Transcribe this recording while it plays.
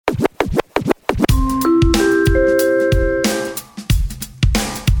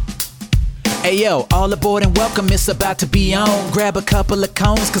Ayo, all aboard and welcome, it's about to be on. Grab a couple of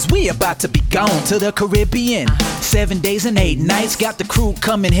cones, cause we about to be gone to the Caribbean. 7 days and 8 nights, got the crew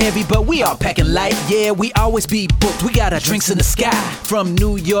coming heavy, but we all packing light. Yeah, we always be booked, we got our drinks in the sky. From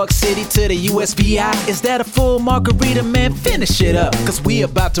New York City to the USVI. Is that a full margarita, man? Finish it up, cause we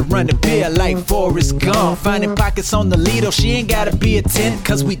about to run the beer like Forrest Gump. Finding pockets on the Lido, she ain't gotta be a 10,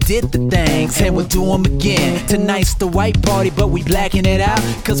 cause we did the things and we'll do them again. Tonight's the white party, but we blacking it out,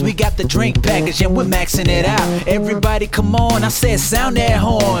 cause we got the drink package and we're maxing it out. Everybody come on, I said sound that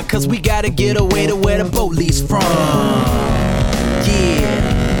horn, cause we gotta get away to where the boat leaves from. Yeah.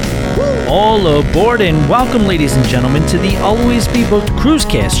 All aboard and welcome, ladies and gentlemen, to the Always Be Booked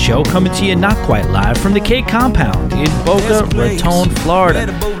Cruisecast show, coming to you not quite live from the K Compound in Boca Raton, Florida.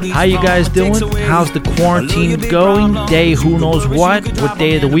 How you guys doing? How's the quarantine going? Day who knows what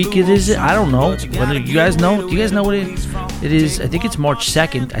day of the week it is? I don't know. Whether you guys know? Do you guys know what it is? I think it's March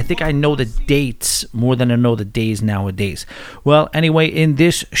 2nd. I think I know the dates more than I know the days nowadays. Well, anyway, in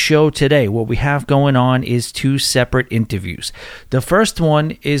this show today, what we have going on is 2 separate interviews. The first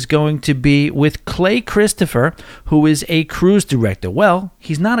one is going to be with Clay Christoper, who is a cruise director. Well,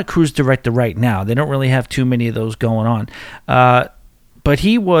 he's not a cruise director right now. They don't really have too many of those going on. But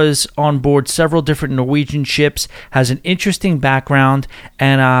he was on board several different Norwegian ships, has an interesting background,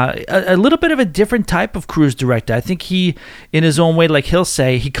 and a little bit of a different type of cruise director. I think he, in his own way, like he'll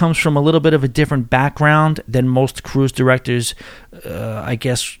say, he comes from a little bit of a different background than most cruise directors. I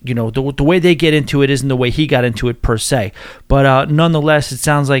guess, you know, the way they get into it isn't the way he got into it per se. But nonetheless, it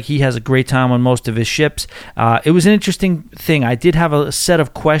sounds like he has a great time on most of his ships. It was an interesting thing. I did have a set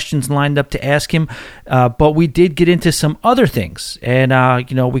of questions lined up to ask him, but we did get into some other things. And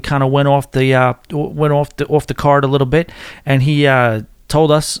you know, we kind of went off the card a little bit, and he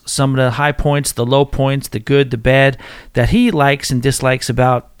told us some of the high points, the low points, the good, the bad that he likes and dislikes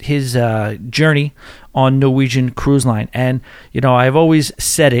about his journey on Norwegian Cruise Line. And you know, I've always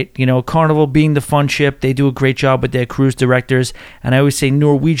said it. You know, Carnival being the fun ship, they do a great job with their cruise directors, and I always say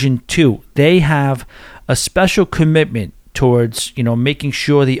Norwegian too. They have a special commitment towards, you know, making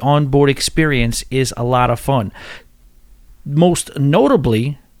sure the onboard experience is a lot of fun. Most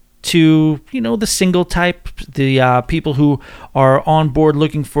notably to, you know, the single type, the people who are on board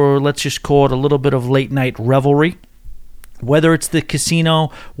looking for, let's just call it a little bit of late night revelry. Whether it's the casino,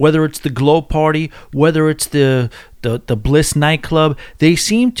 whether it's the glow party, whether it's the Bliss nightclub, they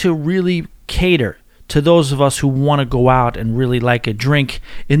seem to really cater to those of us who want to go out and really like a drink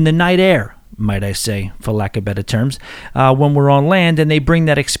in the night air, might I say, for lack of better terms, when we're on land, and they bring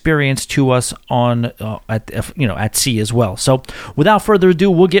that experience to us on at sea as well. So, without further ado,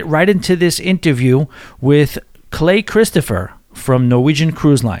 we'll get right into this interview with Clay Christoper from Norwegian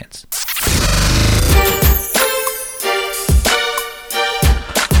Cruise Lines.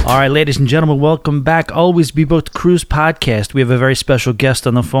 All right, ladies and gentlemen, welcome back. Always Be Booked Cruise Podcast. We have a very special guest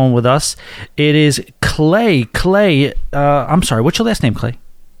on the phone with us. It is Clay. Clay, I'm sorry, what's your last name, Clay?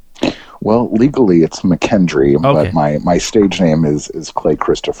 Well, legally it's McKendry, okay. But my stage name is Clay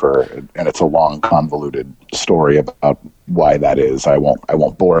Christoper, and it's a long, convoluted story about why that is. I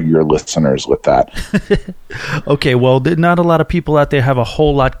won't bore your listeners with that. Okay, well, not a lot of people out there have a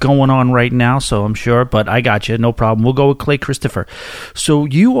whole lot going on right now, so I'm sure, but I got you, no problem. We'll go with Clay Christoper. So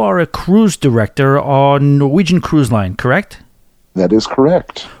you are a cruise director on Norwegian Cruise Line, correct? That is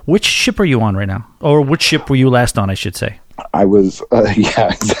correct. Which ship are you on right now? Or which ship were you last on, I should say? I was,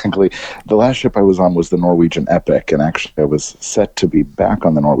 yeah, exactly. The last ship I was on was the Norwegian Epic, and actually I was set to be back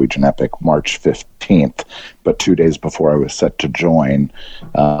on the Norwegian Epic March 15th, but 2 days before I was set to join,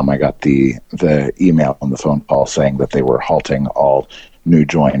 I got the email and the phone call saying that they were halting all new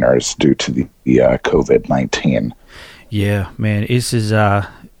joiners due to the COVID-19. Yeah, man, this is...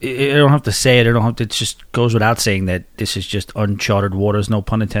 I don't have to say it. It just goes without saying that this is just uncharted waters, no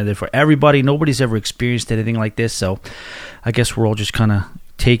pun intended, for everybody. Nobody's ever experienced anything like this, so I guess we're all just kind of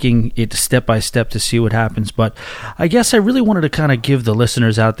taking it step by step to see what happens. But I guess I really wanted to kind of give the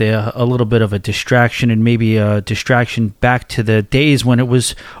listeners out there a little bit of a distraction, and maybe a distraction back to the days when it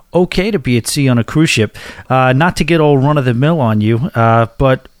was okay to be at sea on a cruise ship. Not to get all run-of-the-mill on you,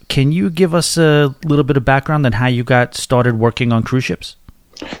 but can you give us a little bit of background on how you got started working on cruise ships?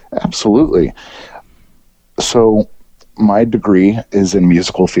 Absolutely. So my degree is in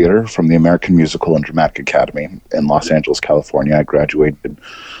musical theater from the American Musical and Dramatic Academy in Los Angeles, California. I graduated,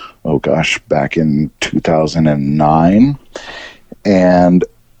 back in 2009. And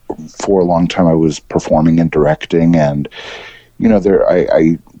for a long time I was performing and directing. And, you know,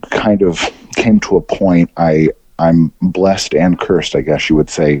 I kind of came to a point, I'm blessed and cursed, I guess you would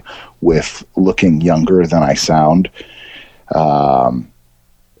say, with looking younger than I sound.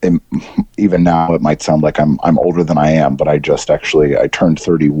 even now it might sound like I'm older than I am, but I turned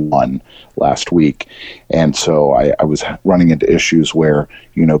 31 last week. And so I was running into issues where,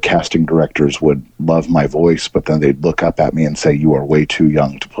 casting directors would love my voice, but then they'd look up at me and say, "You are way too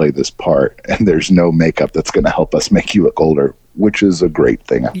young to play this part. And there's no makeup that's going to help us make you look older," which is a great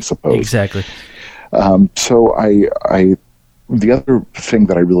thing, I suppose. Exactly. So the other thing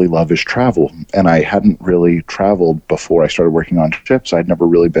that I really love is travel, and I hadn't really traveled before I started working on ships. I'd never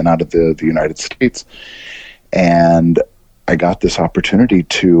really been out of the United States, and I got this opportunity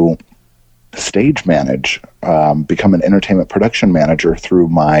to stage manage, become an entertainment production manager through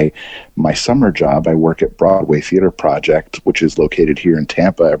my summer job. I work at Broadway Theater Project, which is located here in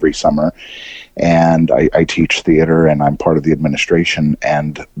Tampa every summer, and I teach theater, and I'm part of the administration,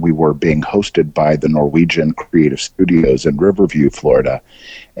 and we were being hosted by the Norwegian Creative Studios in Riverview, Florida,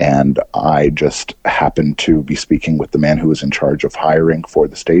 and I just happened to be speaking with the man who was in charge of hiring for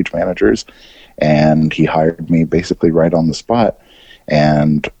the stage managers, and he hired me basically right on the spot,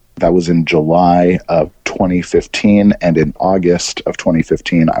 and that was in July of 2015, and in August of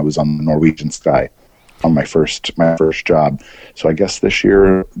 2015, I was on the Norwegian Sky on my first job. So I guess this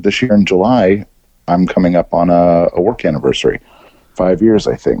year in July, I'm coming up on a work anniversary, 5 years,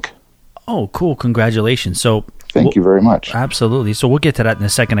 I think. Oh, cool! Congratulations. So thank you very much. Absolutely. So we'll get to that in a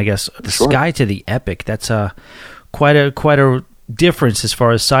second. I guess the Sure. Sky to the Epic. That's quite a difference as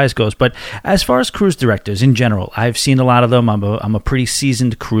far as size goes. But as far as cruise directors in general, I've seen a lot of them. I'm a pretty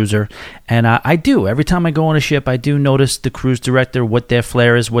seasoned cruiser, and I do, every time I go on a ship, I do notice the cruise director, what their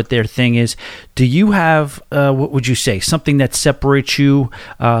flair is, what their thing is. Do you have what would you say, something that separates you,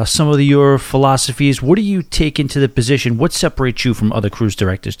 some of your philosophies? What do you take into the position? What separates you from other cruise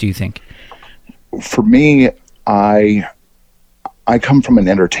directors, do you think? For me, I come from an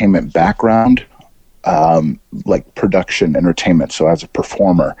entertainment background, like production entertainment. So as a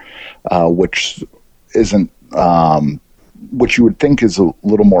performer, which isn't, which you would think is a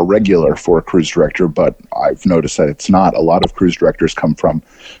little more regular for a cruise director, but I've noticed that it's not. A lot of cruise directors come from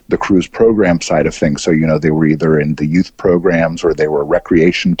the cruise program side of things. So, they were either in the youth programs, or they were a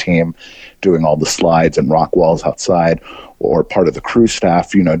recreation team doing all the slides and rock walls outside, or part of the crew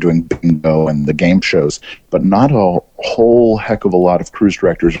staff, doing bingo and the game shows. But not a whole heck of a lot of cruise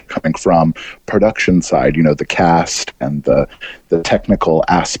directors are coming from production side, the cast and the technical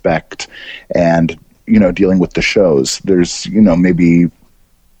aspect, and dealing with the shows. There's, maybe,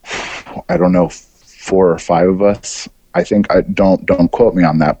 I don't know, 4 or 5 of us. I think, don't quote me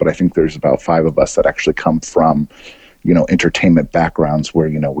on that, but I think there's about 5 of us that actually come from, entertainment backgrounds where,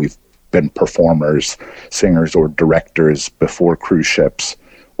 we've been performers, singers, or directors before cruise ships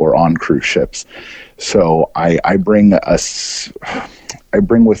or on cruise ships. So I bring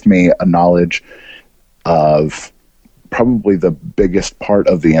with me a knowledge of probably the biggest part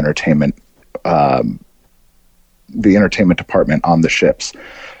of the entertainment department on the ships.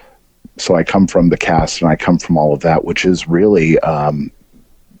 So I come from the cast, and I come from all of that, which is really,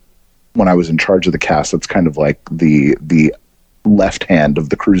 when I was in charge of the cast, that's kind of like the left hand of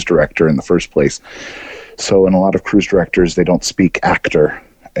the cruise director in the first place. So in a lot of cruise directors, they don't speak actor,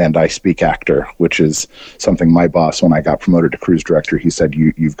 and I speak actor, which is something my boss, when I got promoted to cruise director, he said,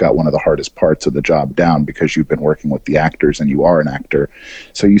 you've got one of the hardest parts of the job down, because you've been working with the actors and you are an actor.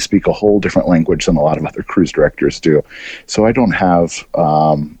 So you speak a whole different language than a lot of other cruise directors do. So I don't have,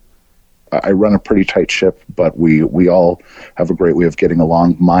 I run a pretty tight ship, but we all have a great way of getting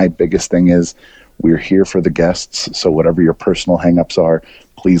along. My biggest thing is, we're here for the guests. So whatever your personal hangups are,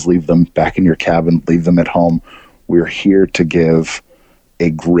 please leave them back in your cabin, leave them at home. We're here to give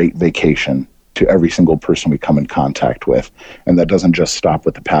a great vacation to every single person we come in contact with. And that doesn't just stop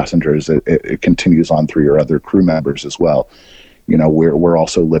with the passengers. It continues on through your other crew members as well. We're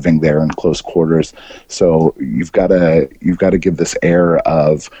also living there in close quarters. So you've got to give this air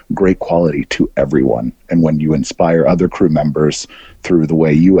of great quality to everyone. And when you inspire other crew members through the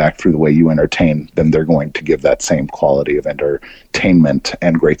way you act, through the way you entertain, then they're going to give that same quality of entertainment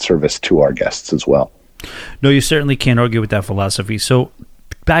and great service to our guests as well. No, you certainly can't argue with that philosophy. So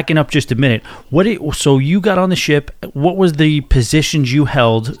backing up just a minute, so you got on the ship. What was the positions you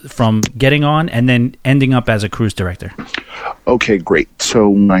held from getting on and then ending up as a cruise director? Okay, great. So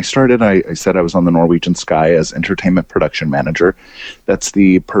when I started, I said I was on the Norwegian Sky as entertainment production manager. That's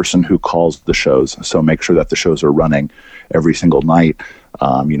the person who calls the shows. So make sure that the shows are running every single night.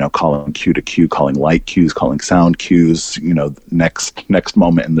 Calling cue to cue, calling light cues, calling sound cues, next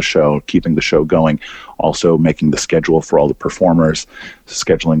moment in the show, keeping the show going. Also making the schedule for all the performers,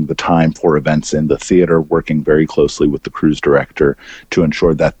 scheduling the time for events in the theater, working very closely with the cruise director to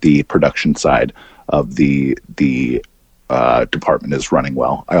ensure that the production side of the department is running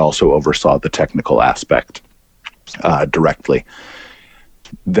well. I also oversaw the technical aspect directly.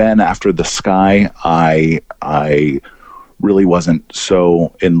 Then after the Sky, I really wasn't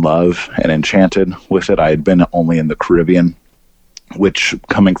so in love and enchanted with it. I had been only in the Caribbean, which,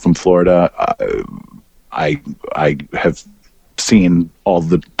 coming from Florida, I have seen all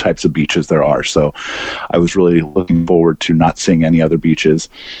the types of beaches there are. So I was really looking forward to not seeing any other beaches.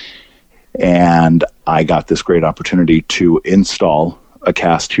 And I got this great opportunity to install a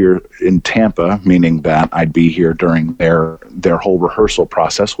cast here in Tampa, meaning that I'd be here during their whole rehearsal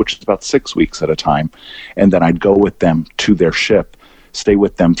process, which is about 6 weeks at a time. And then I'd go with them to their ship, stay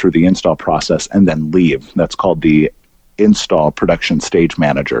with them through the install process, and then leave. That's called the install production stage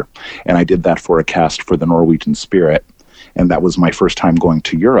manager. And I did that for a cast for the Norwegian Spirit. And that was my first time going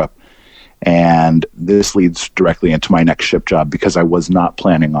to Europe. And this leads directly into my next ship job, because I was not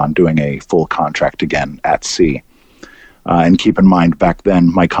planning on doing a full contract again at sea. And keep in mind, back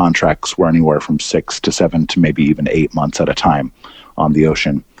then, my contracts were anywhere from 6 to 7 to maybe even 8 months at a time on the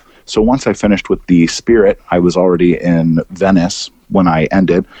ocean. So once I finished with the Spirit, I was already in Venice when I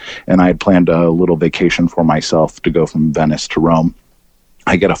ended, and I had planned a little vacation for myself to go from Venice to Rome.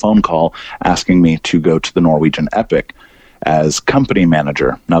 I get a phone call asking me to go to the Norwegian Epic as company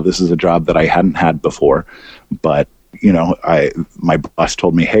manager. Now, this is a job that I hadn't had before, but my boss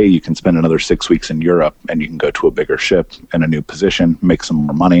told me, hey, you can spend another 6 weeks in Europe and you can go to a bigger ship in a new position, make some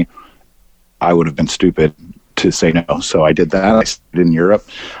more money. I would have been stupid to say no. So I did that. I stayed in Europe.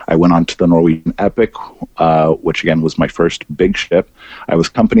 I went on to the Norwegian Epic, which again was my first big ship. I was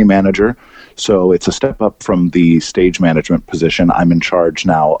company manager. So it's a step up from the stage management position. I'm in charge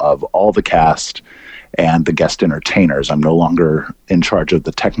now of all the cast and the guest entertainers. I'm no longer in charge of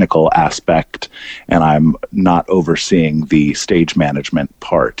the technical aspect, and I'm not overseeing the stage management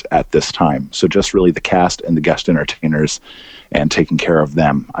part at this time. So just really the cast and the guest entertainers and taking care of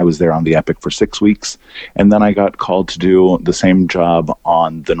them. I was there on the Epic for 6 weeks, and then I got called to do the same job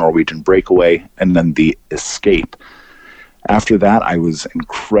on the Norwegian Breakaway and then the Escape. After that, I was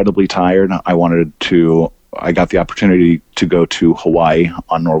incredibly tired. I got the opportunity to go to Hawaii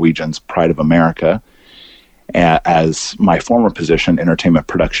on Norwegian's Pride of America as my former position, entertainment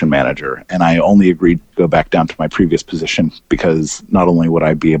production manager. And I only agreed to go back down to my previous position because not only would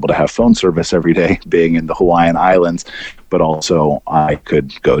I be able to have phone service every day being in the Hawaiian Islands, but also I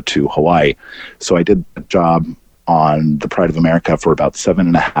could go to Hawaii. So I did the job on the Pride of America for about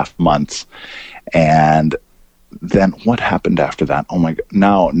 7.5 months. And then what happened after that? Oh my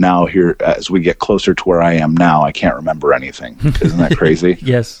God. Now here, as we get closer to where I am now, I can't remember anything. Isn't that crazy?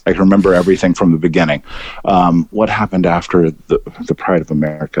 Yes. I can remember everything from the beginning. What happened after the Pride of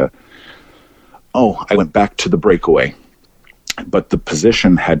America? Oh, I went back to the Breakaway, but the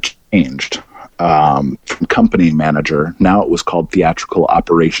position had changed from company manager. Now it was called theatrical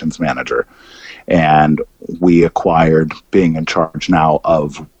operations manager. And we acquired being in charge now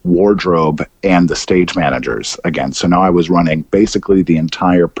of wardrobe and the stage managers again. So now I was running basically the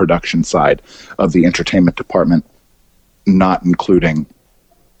entire production side of the entertainment department, not including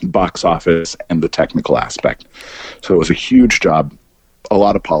box office and the technical aspect. So it was a huge job, a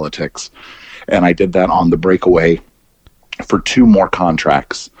lot of politics. And I did that on the Breakaway for 2 more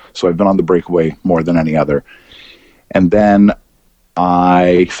contracts. So I've been on the Breakaway more than any other. And then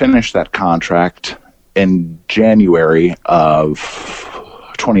I finished that contract in January of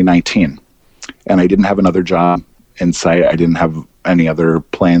 2019, and I didn't have another job in sight. I didn't have any other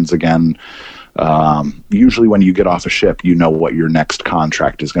plans again. Usually when you get off a ship, you know what your next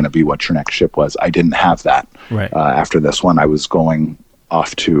contract is going to be, what your next ship was. I didn't have that. Right. After this one, I was going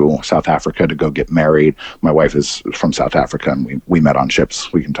off to South Africa to go get married. My wife is from South Africa, and we met on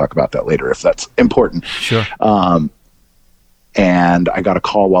ships. We can talk about that later if that's important. Sure. And I got a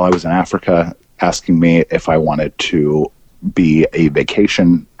call while I was in Africa asking me if I wanted to be a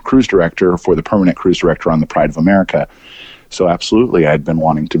vacation cruise director for the permanent cruise director on the Pride of America. So absolutely, I'd been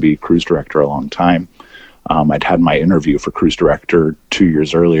wanting to be cruise director a long time. I'd had my interview for cruise director 2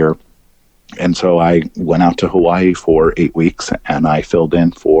 years earlier. And so I went out to Hawaii for 8 weeks, and I filled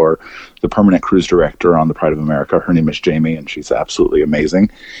in for the permanent cruise director on the Pride of America. Her name is Jamie, and she's absolutely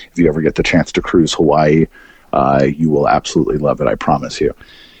amazing. If you ever get the chance to cruise Hawaii, you will absolutely love it, I promise you.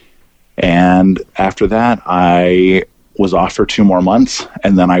 And after that, I was off for 2 more months,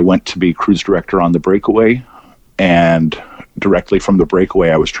 and then I went to be cruise director on the Breakaway, and directly from the Breakaway,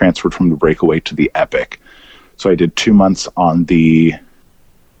 I was transferred from the Breakaway to the Epic. So I did 2 months on the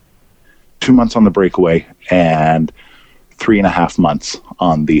 2 months on the Breakaway and 3.5 months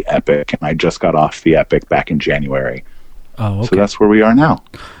on the Epic, and I just got off the Epic back in January. Oh, okay. So that's where we are now.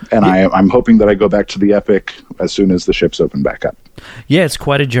 And I'm hoping that I go back to the Epic as soon as the ships open back up. Yeah, it's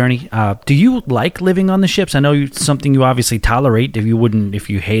quite a journey. Do you like living on the ships? I know it's something you obviously tolerate. If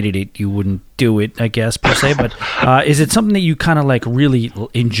you hated it, you wouldn't do it, I guess, per se. But is it something that you kind of like really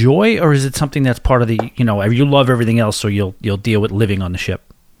enjoy, or is it something that's part of the, you love everything else, so you'll deal with living on the ship?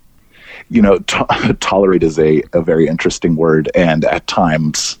 Tolerate is a very interesting word, and at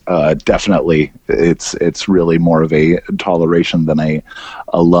times, definitely, it's really more of a toleration than a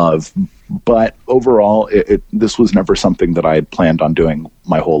love. But overall, this was never something that I had planned on doing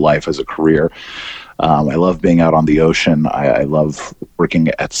my whole life as a career. I love being out on the ocean. I love working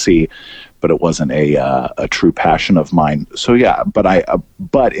at sea, but it wasn't a true passion of mine. So yeah,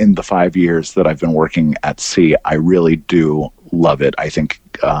 but in the 5 years that I've been working at sea, I really do love it. I think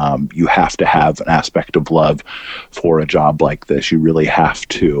you have to have an aspect of love for a job like this. You really have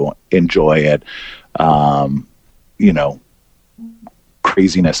to enjoy it.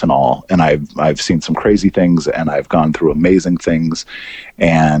 Craziness and all. And I've seen some crazy things, and I've gone through amazing things.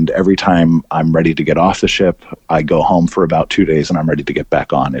 And every time I'm ready to get off the ship, I go home for about 2 days and I'm ready to get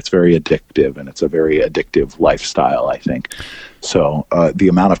back on. It's very addictive, and it's a very addictive lifestyle, I think. So the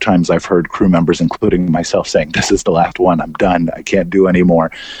amount of times I've heard crew members, including myself, saying, "This is the last one, I'm done, I can't do anymore,"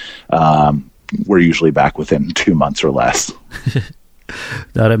 we're usually back within 2 months or less.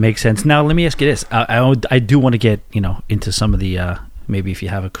 No, that makes sense. Now, let me ask you this. I do want to get, into some of the, maybe if you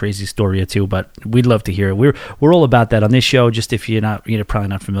have a crazy story or two, but we'd love to hear it. We're all about that on this show. Just if you're probably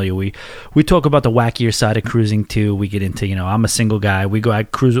not familiar, we talk about the wackier side of cruising too. We get into, I'm a single guy. I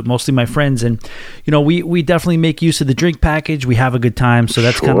cruise with mostly my friends, and we definitely make use of the drink package. We have a good time, so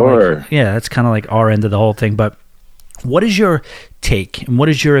that's kind of that's kind of like our end of the whole thing. But what is your take and what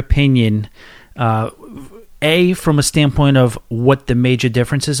is your opinion? From a standpoint of what the major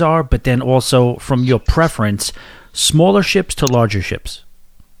differences are, but then also from your preference, smaller ships to larger ships.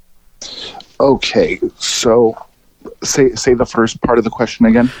 Okay, so say the first part of the question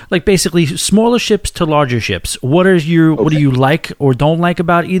again. Like basically, smaller ships to larger ships. What do you like or don't like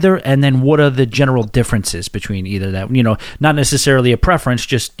about either? And then what are the general differences between either? That not necessarily a preference,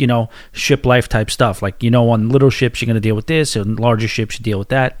 just ship life type stuff. Like on little ships you're going to deal with this, and larger ships you deal with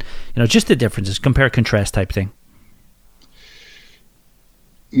that. Just the differences, compare contrast type thing.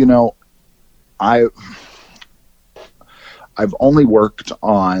 I've only worked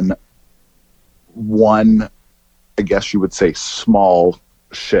on one, I guess you would say, small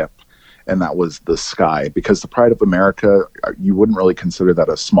ship, and that was the Sky, because the Pride of America, you wouldn't really consider that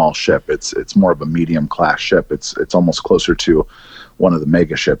a small ship. It's more of a medium class ship. It's almost closer to one of the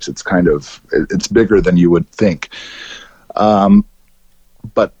mega ships. It's bigger than you would think. But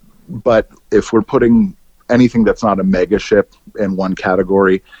if we're putting anything that's not a mega ship in one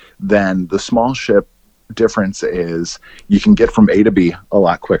category, then the small ship difference is you can get from A to B a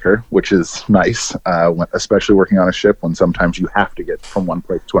lot quicker, which is nice, especially working on a ship when sometimes you have to get from one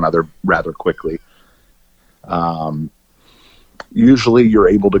place to another rather quickly. Usually you're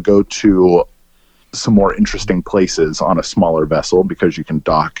able to go to some more interesting places on a smaller vessel because you can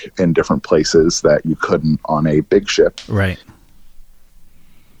dock in different places that you couldn't on a big ship. Right.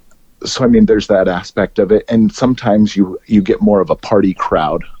 So, there's that aspect of it. And sometimes you get more of a party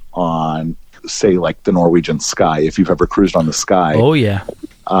crowd on, say, like the Norwegian Sky. If you've ever cruised on the Sky. Oh, yeah.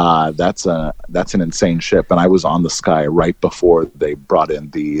 That's an insane ship. And I was on the Sky right before they brought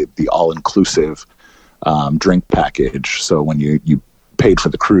in the all-inclusive drink package. So when you paid for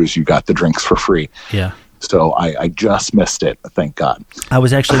the cruise, you got the drinks for free. Yeah. So I just missed it, thank God. I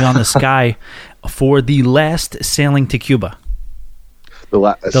was actually on the Sky for the last sailing to Cuba.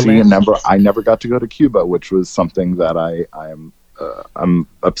 I never got to go to Cuba, which was something that I'm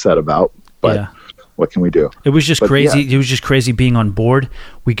upset about. But what can we do? It was just crazy. Yeah. It was just crazy being on board.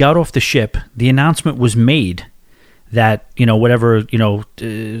 We got off the ship. The announcement was made that whatever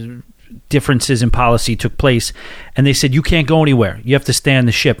differences in policy took place, and they said you can't go anywhere. You have to stay on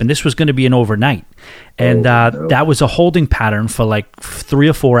the ship. And this was going to be an overnight, and that was a holding pattern for like 3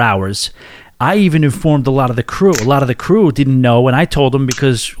 or 4 hours. I even informed a lot of the crew. A lot of the crew didn't know, and I told them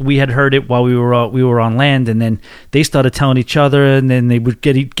because we had heard it while we were on land, and then they started telling each other, and then they would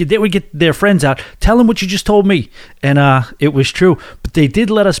get their friends out, tell them what you just told me, and it was true. But they did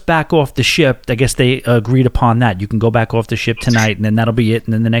let us back off the ship. I guess they agreed upon that. You can go back off the ship tonight, and then that'll be it.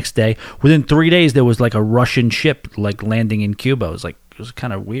 And then the next day, within 3 days, there was like a Russian ship like landing in Cuba. It was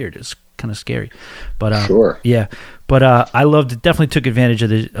kind of weird. It's kind of scary, but sure. Yeah. But I loved it. Definitely took advantage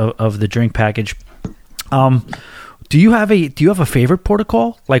of the drink package. Do you have a favorite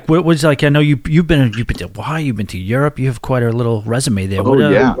protocol? Like what was like? I know you've been to Hawaii, you've been to Europe. You have quite a little resume there.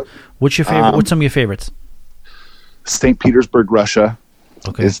 Yeah. What's your favorite? What's some of your favorites? St. Petersburg, Russia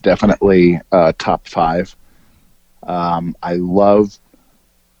is definitely top 5. I love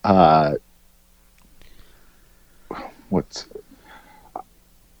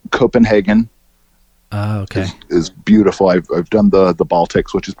Copenhagen. Is beautiful. I've done the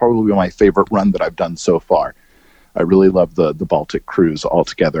Baltics, which is probably my favorite run that I've done so far. I really love the Baltic cruise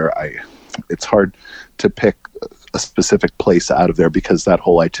altogether. It's hard to pick a specific place out of there because that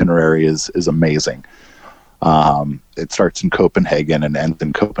whole itinerary is amazing. It starts in Copenhagen and ends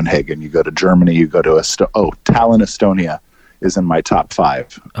in Copenhagen. You go to Germany, you go to Tallinn, Estonia is in my top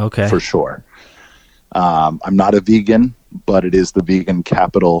 5 for sure. I'm not a vegan, but it is the vegan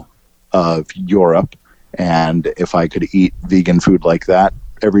capital of Europe. And if I could eat vegan food like that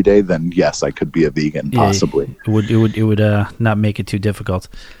every day, then yes, I could be a vegan, possibly. It would not make it too difficult.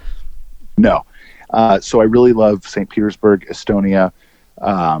 No. So I really love St. Petersburg, Estonia.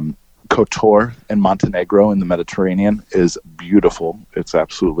 Kotor in Montenegro in the Mediterranean is beautiful. It's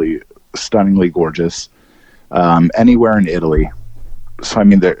absolutely stunningly gorgeous. Anywhere in Italy. So, I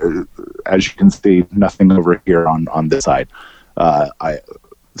mean, as you can see, nothing over here on this side.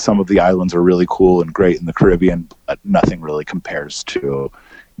 Some of the islands are really cool and great in the Caribbean, but nothing really compares to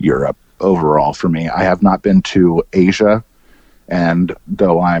Europe overall for me. I have not been to Asia, and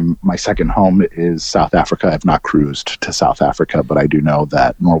though my second home is South Africa, I have not cruised to South Africa, but I do know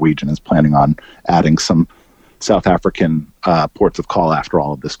that Norwegian is planning on adding some South African ports of call after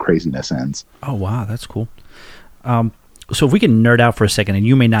all of this craziness ends. Oh, wow, that's cool. So if we can nerd out for a second, and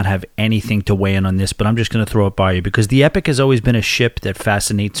you may not have anything to weigh in on this, but I'm just going to throw it by you, because the Epic has always been a ship that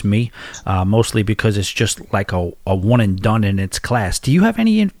fascinates me, mostly because it's just like a one and done in its class. Do you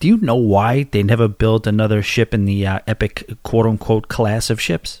know why they never built another ship in the Epic quote unquote class of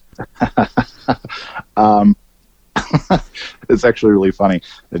ships? It's actually really funny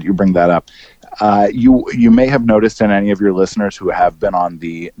that you bring that up. You may have noticed, and any of your listeners who have been on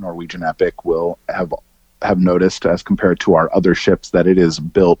the Norwegian Epic will have noticed, as compared to our other ships, that it is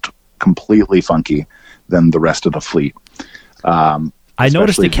built completely funky than the rest of the fleet. I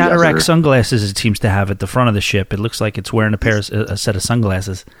noticed the cataract sunglasses it seems to have at the front of the ship. It looks like it's wearing a set of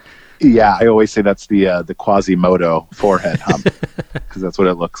sunglasses. Yeah, I always say that's the Quasimodo forehead hump, because that's what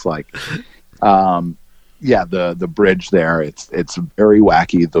it looks like. The bridge there, it's very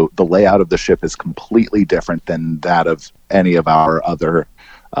wacky. The layout of the ship is completely different than that of any of our other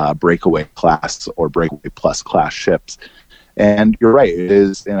breakaway class or breakaway plus class ships. And you're right, it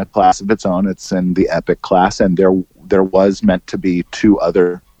is in a class of its own. It's in the Epic class, and there was meant to be 2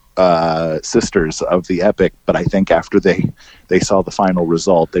 other sisters of the Epic, but I think after they saw the final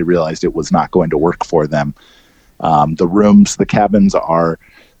result, they realized it was not going to work for them. The cabins are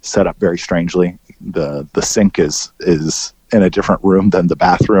set up very strangely. The sink is in a different room than the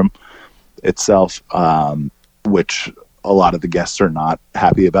bathroom itself, which a lot of the guests are not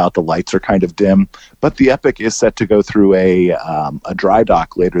happy about. The lights are kind of dim, but the Epic is set to go through a dry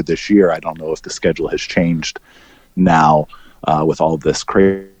dock later this year. I don't know if the schedule has changed now with all of this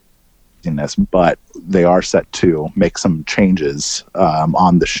craziness, but they are set to make some changes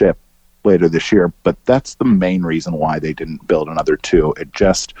on the ship later this year. But that's the main reason why they didn't build another 2. It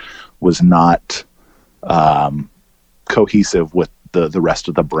just was not cohesive with the rest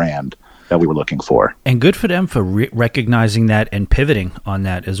of the brand that we were looking for. And good for them for recognizing that and pivoting on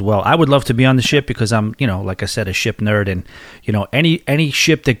that as well. I would love to be on the ship because I'm, like I said, a ship nerd, and any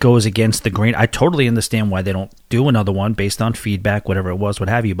ship that goes against the grain, I totally understand why they don't do another one based on feedback, whatever it was, what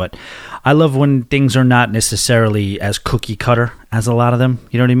have you. But I love when things are not necessarily as cookie cutter as a lot of them.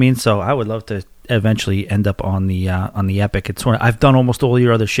 You know what I mean? So I would love to eventually end up on the Epic. It's I've done almost all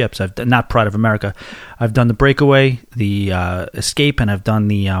your other ships. I've done, not Pride of America. I've done the Breakaway, the Escape, and I've done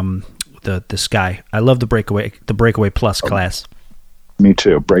the Sky. I love the Breakaway Plus class. Me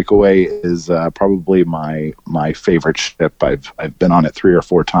too. Breakaway is probably my favorite ship. I've been on it 3 or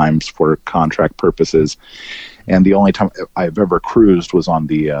 4 times for contract purposes, and the only time I've ever cruised was on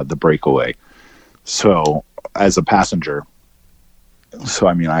the Breakaway. So as a passenger,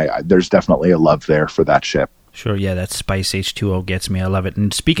 there's definitely a love there for that ship. Sure, yeah, that Spice H2O gets me. I love it.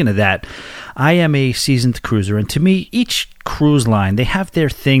 And speaking of that, I am a seasoned cruiser, and to me, each cruise line, they have their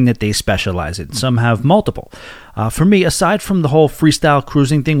thing that they specialize in. Some have multiple. For me, aside from the whole freestyle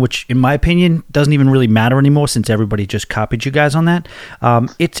cruising thing, which in my opinion doesn't even really matter anymore since everybody just copied you guys on that,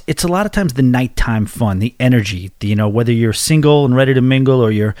 it's a lot of times the nighttime fun, the energy, whether you're single and ready to mingle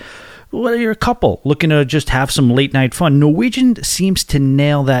or you're a couple looking to just have some late night fun. Norwegian seems to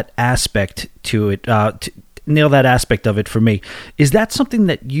nail that aspect of it for me. Is that something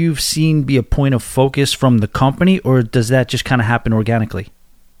that you've seen be a point of focus from the company, or does that just kind of happen organically?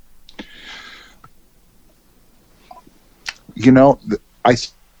 I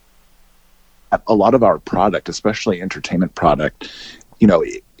a lot of our product, especially entertainment product,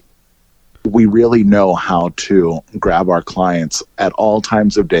 we really know how to grab our clients at all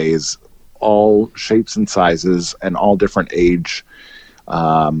times of days, all shapes and sizes, and all different age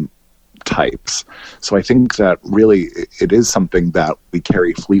types. So I think that really it is something that we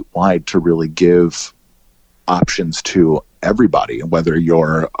carry fleet-wide to really give options to everybody, whether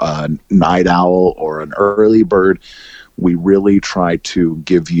you're a night owl or an early bird. We really try to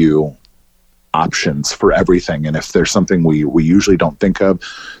give you options for everything. And if there's something we usually don't think of,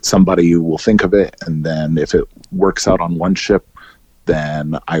 somebody will think of it. And then if it works out on one ship,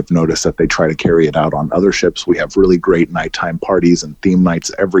 then I've noticed that they try to carry it out on other ships. We have really great nighttime parties and theme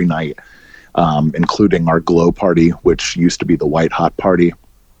nights every night, including our glow party, which used to be the white hot party.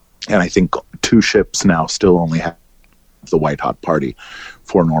 And I think 2 ships now still only have the white hot party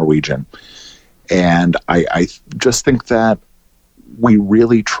for Norwegian. And I just think that we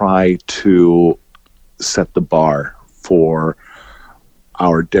really try to set the bar for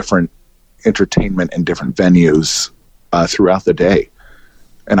our different entertainment and different venues throughout the day.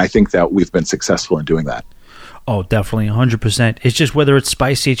 And I think that we've been successful in doing that. Oh, definitely, 100%. It's just whether it's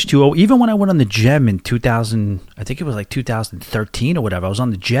Spice H2O, even when I went on the Gem in 2000, I think it was like 2013 or whatever, I was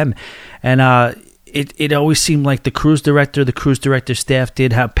on the Gem, and it always seemed like the cruise director staff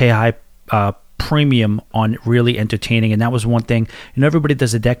did pay a high premium on really entertaining, and that was one thing. Everybody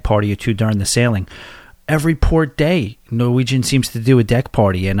does a deck party or two during the sailing. Every port day, Norwegian seems to do a deck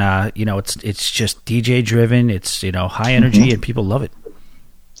party, and it's just DJ driven. It's high energy, and people love it.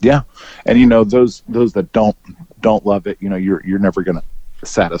 Yeah, and those that don't love it, you're never going to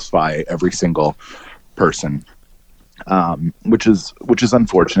satisfy every single person, which is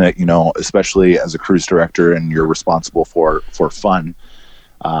unfortunate. Especially as a cruise director, and you're responsible for fun.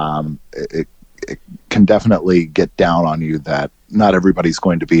 It can definitely get down on you that not everybody's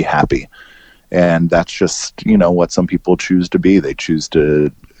going to be happy. And that's just, what some people choose to be. They choose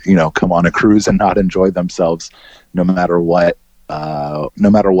to, come on a cruise and not enjoy themselves no matter what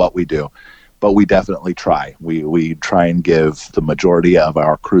we do. But we definitely try. We try and give the majority of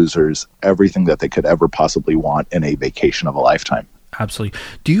our cruisers everything that they could ever possibly want in a vacation of a lifetime. Absolutely.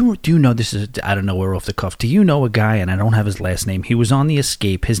 Do you know, this is out of nowhere off the cuff, do you know a guy, and I don't have his last name, he was on the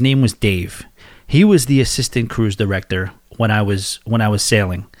Escape, his name was Dave. He was the assistant cruise director when I was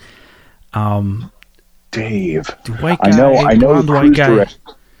sailing. Dave. White guy, I know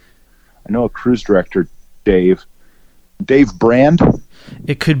a cruise director, Dave Brand.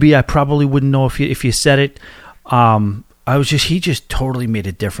 It could be. I probably wouldn't know if you said it. He just totally made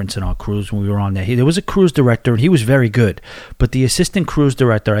a difference in our cruise when we were on there. There was a cruise director, and he was very good. But the assistant cruise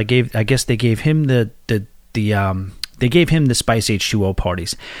director, I guess they gave him they gave him the Spice H2O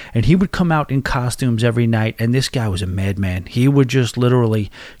parties, and he would come out in costumes every night, and this guy was a madman. He would just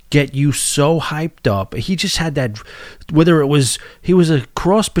literally get you so hyped up. He just had that, he was a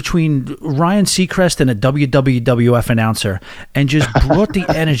cross between Ryan Seacrest and a WWF announcer, and just brought the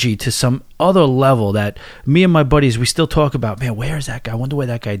energy to some other level that me and my buddies, we still talk about. Man, where is that guy? I wonder where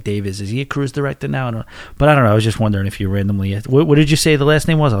that guy Dave is. Is he a cruise director now? But I don't know. I was just wondering if you randomly, what did you say the last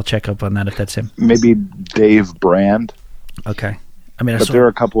name was? I'll check up on that if that's him. Maybe Dave Brand. Okay. But there are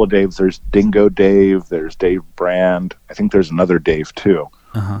a couple of Daves. There's Dingo Dave. There's Dave Brand. I think there's another Dave too.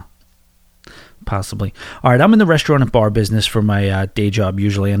 Possibly. All right, I'm in the restaurant and bar business for my day job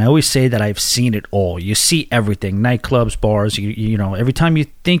usually, and I always say that I've seen it all. You see everything, nightclubs, bars, you know, every time you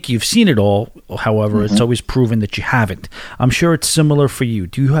think you've seen it all, however, it's always proven that you haven't. I'm sure it's similar for you.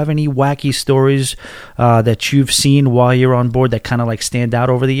 Do you have any wacky stories that you've seen while you're on board that kind of like stand out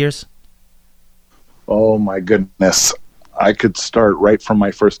over the years? Oh my goodness. I could start right from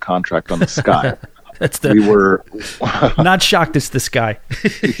my first contract on the Sky. We were not shocked it's the Sky.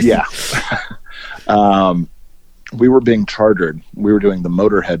 Yeah. We were being chartered. We were doing the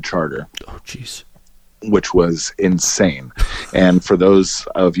Motorhead charter. Oh, jeez. Which was insane. And for those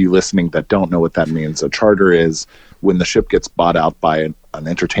of you listening that don't know what that means, a charter is when the ship gets bought out by an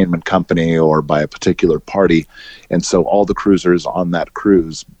entertainment company or by a particular party. And so all the cruisers on that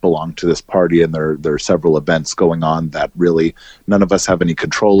cruise belong to this party, and there are several events going on that really none of us have any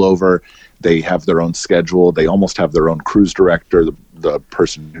control over. They have their own schedule. They almost have their own cruise director, the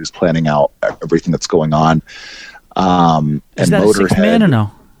person who's planning out everything that's going on. Is that a sixth man or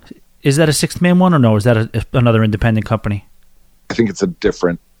no? Is that a sixth man one or no? Is that another independent company? I think it's a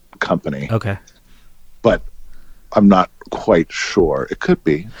different company. Okay. But I'm not quite sure. It could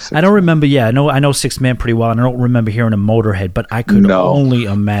be. I don't remember. Yeah, I know Sixth Man pretty well, and I don't remember hearing a Motorhead, but I could only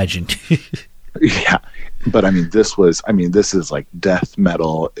imagine. Yeah. But I mean, this is like death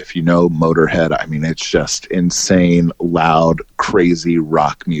metal. If you know Motorhead, I mean, it's just insane, loud, crazy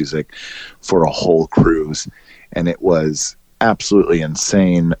rock music for a whole cruise. And it was absolutely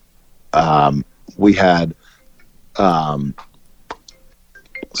insane. We had, sorry,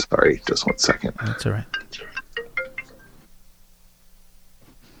 just 1 second. That's all right.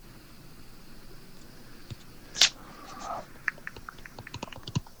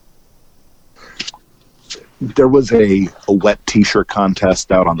 There was a wet t-shirt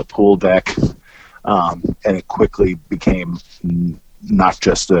contest out on the pool deck, and it quickly became not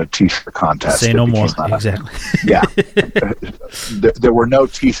just a t-shirt contest. Say no more. Exactly. Yeah. There were no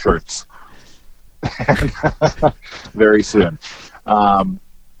t-shirts very soon. And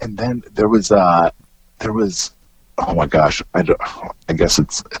then there was, oh my gosh, I guess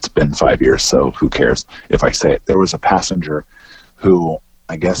it's been 5 years, so who cares if I say it. There was a passenger who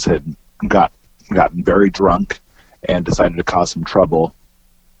I guess had gotten very drunk and decided to cause some trouble,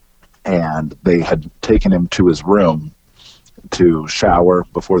 and they had taken him to his room to shower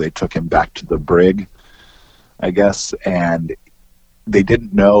before they took him back to the brig, I guess, and they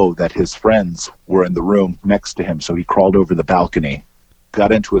didn't know that his friends were in the room next to him, so he crawled over the balcony,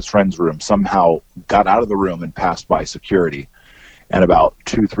 got into his friend's room, somehow got out of the room and passed by security, and about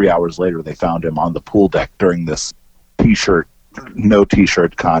 2-3 hours later they found him on the pool deck during this no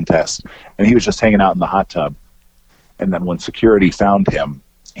t-shirt contest, and he was just hanging out in the hot tub. And then when security found him,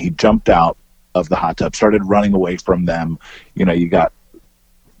 he jumped out of the hot tub, started running away from them. You know, you got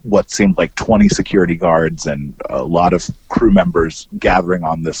what seemed like 20 security guards and a lot of crew members gathering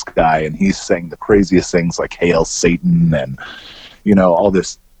on this guy, and he's saying the craziest things like "Hail Satan" and, you know, all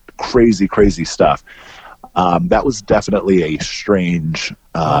this crazy stuff. That was definitely a strange.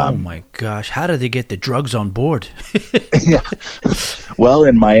 Oh my gosh! How did they get the drugs on board? Yeah. Well,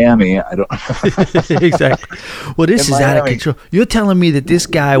 in Miami, I don't. Exactly. Well, this is out of control. You're telling me that this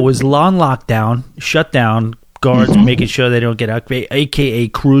guy was on lockdown, shut down, guards making sure they don't get out, aka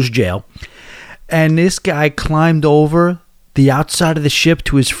cruise jail, and this guy climbed over the outside of the ship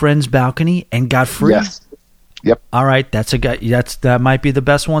to his friend's balcony and got free. Yes. Yep. All right, that's a guy. That might be the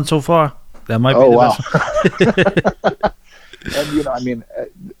best one so far. That might be the best. And, you know, I mean,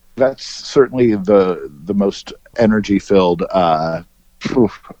 that's certainly the most energy-filled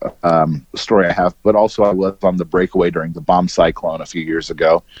story I have. But also, I was on the breakaway during the bomb cyclone a few years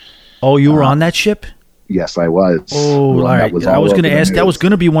ago. Oh, you were on that ship? Yes, I was. Oh, all right. I was going to ask. That was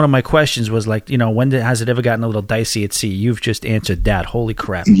going to be one of my questions. Was like, you know, has it ever gotten a little dicey at sea? You've just answered that. Holy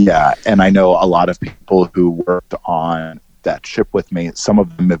crap! Yeah, and I know a lot of people who worked on that ship with me. Some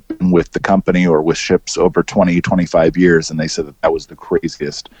of them have been with the company or with ships over 20, 25 years, and they said that was the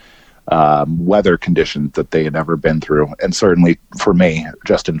craziest weather conditions that they had ever been through. And certainly for me,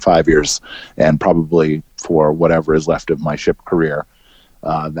 just in 5 years, and probably for whatever is left of my ship career,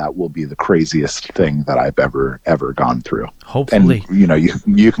 that will be the craziest thing that I've ever gone through. Hopefully. And, you know,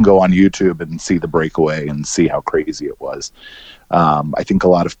 you can go on YouTube and see the breakaway and see how crazy it was. I think a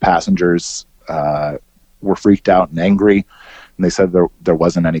lot of passengers were freaked out and angry, and they said there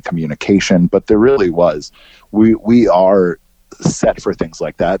wasn't any communication, but there really was. We are set for things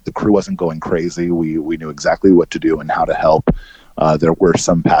like that. The crew wasn't going crazy. We knew exactly what to do and how to help. There were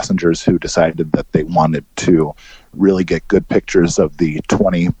some passengers who decided that they wanted to really get good pictures of the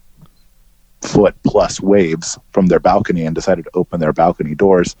 20-foot plus waves from their balcony and decided to open their balcony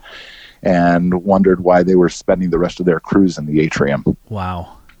doors and wondered why they were spending the rest of their cruise in the atrium.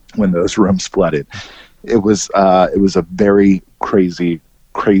 Wow. When those rooms flooded. It was a very crazy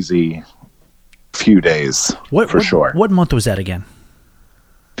few days for sure. What month was that again?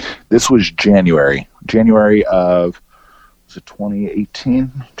 This was January of, was it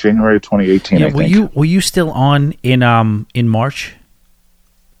 2018? January of 2018. Yeah, I think. Were you still on in March,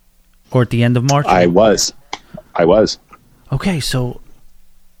 or at the end of March? I was. Okay, so.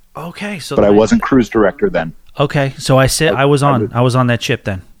 But I wasn't cruise director then. Okay, so I was on that ship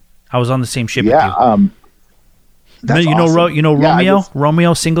then. I was on the same ship with you. That's you know Romeo?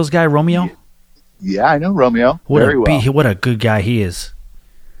 Romeo, singles guy, Romeo? Yeah, I know Romeo very well. What a good guy he is.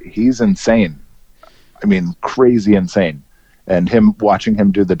 He's insane. I mean, crazy insane. And watching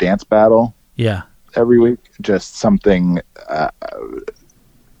him do the dance battle every week, just something,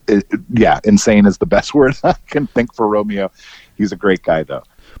 insane is the best word I can think for Romeo. He's a great guy, though.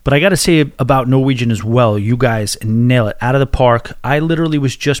 But I got to say about Norwegian as well, you guys nail it out of the park. I literally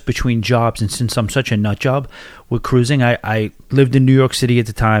was just between jobs, and since I'm such a nut job with cruising, I lived in New York City at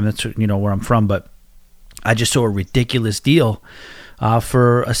the time. That's where I'm from, but I just saw a ridiculous deal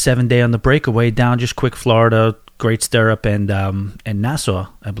for a 7-day on the breakaway down just quick Florida, Great Stirrup, and Nassau,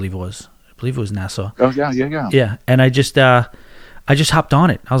 I believe it was. believe it was Nassau. Oh yeah. Yeah, and I just hopped on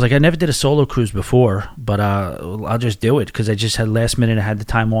it. I was like, I never did a solo cruise before, but I'll just do it because I just had last minute. I had the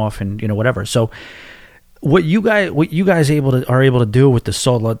time off, and whatever. So, what you guys are able to do with the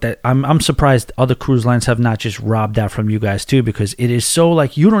solo, that I'm surprised other cruise lines have not just robbed that from you guys too, because it is so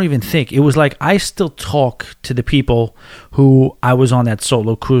like you don't even think. It was like I still talk to the people who I was on that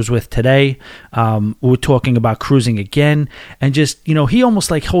solo cruise with today. We're talking about cruising again, and just he almost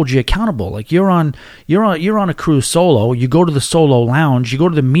like holds you accountable. Like you're on a cruise solo. You go to the solo lounge. You go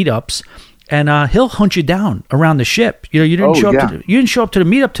to the meetups. And he'll hunt you down around the ship. You didn't show up. You didn't show up to the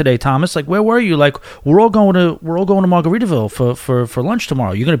meetup today, Thomas. Like, where were you? Like, we're all going to Margaritaville for lunch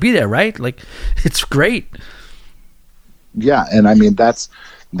tomorrow. You're going to be there, right? Like, it's great. Yeah, and I mean that's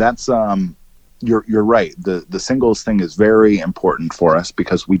you're right. The singles thing is very important for us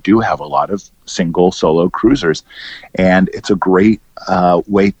because we do have a lot of single solo cruisers, and it's a great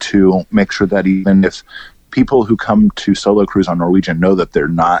way to make sure that even if people who come to solo cruise on Norwegian know that they're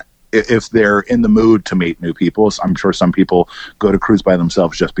not. If they're in the mood to meet new people, I'm sure some people go to cruise by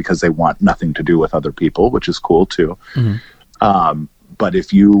themselves just because they want nothing to do with other people, which is cool too. Mm-hmm. But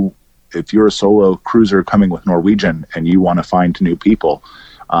if you're a solo cruiser coming with Norwegian and you want to find new people,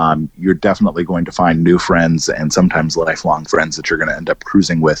 you're definitely going to find new friends and sometimes lifelong friends that you're going to end up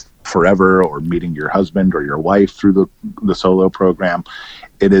cruising with forever, or meeting your husband or your wife through the solo program.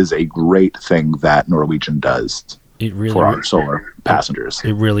 It is a great thing that Norwegian does. It really for our solar passengers.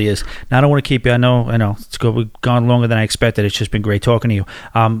 It really is. Now, I don't want to keep you. I know. We've gone longer than I expected. It's just been great talking to you.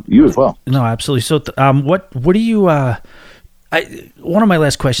 You as well. No, absolutely. So, what do you? One of my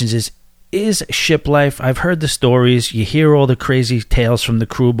last questions is ship life. I've heard the stories. You hear all the crazy tales from the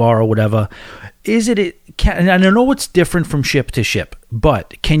crew bar or whatever. And I know it's different from ship to ship,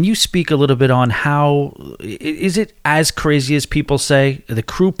 but can you speak a little bit on how is it as crazy as people say? The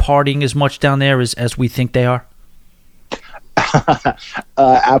crew partying as much down there as we think they are?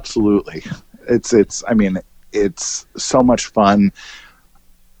 Absolutely. It's so much fun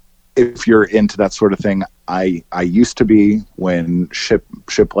if you're into that sort of thing. I used to be, when ship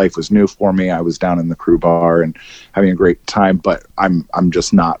life was new for me. I was down in the crew bar and having a great time, but I'm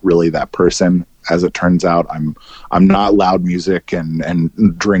just not really that person. As it turns out, I'm not loud music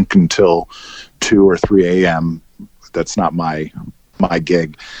and drink until 2 or 3 a.m. That's not my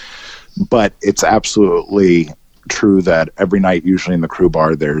gig. But it's absolutely true that every night, usually in the crew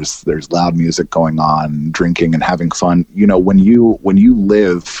bar, there's loud music going on, drinking and having fun. When you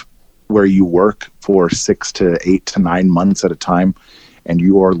live where you work for 6 to 8 to 9 months at a time, and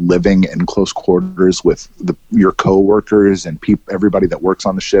you are living in close quarters with your coworkers and everybody that works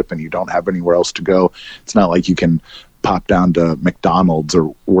on the ship, and you don't have anywhere else to go, it's not like you can pop down to McDonald's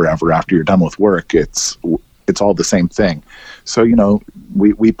or wherever after you're done with work. It's all the same thing. So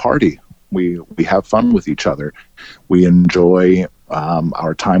we party. We have fun with each other. We enjoy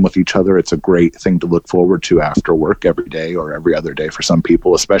our time with each other. It's a great thing to look forward to after work every day or every other day for some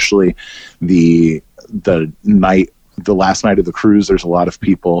people, especially the last night of the cruise. There's a lot of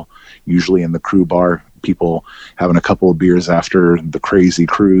people usually in the crew bar, people having a couple of beers after the crazy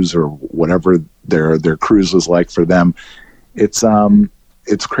cruise or whatever their cruise was like for them. It's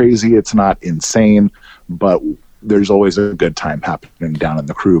crazy. It's not insane, but there's always a good time happening down in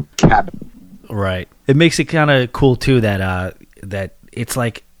the crew cabin. Right. It makes it kind of cool too that it's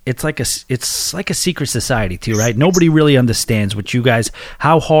like a secret society too, right? Nobody really understands what you guys,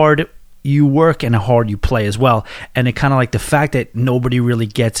 how hard you work and how hard you play as well. And it kind of like the fact that nobody really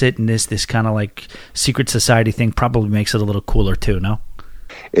gets it, and this kind of like secret society thing probably makes it a little cooler too, no?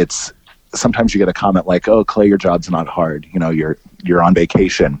 It's sometimes you get a comment like, "Oh, Clay, your job's not hard. You're on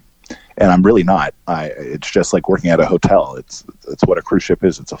vacation." And I'm really not. It's just like working at a hotel. It's what a cruise ship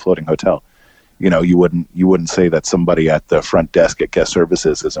is. It's a floating hotel. You wouldn't say that somebody at the front desk at guest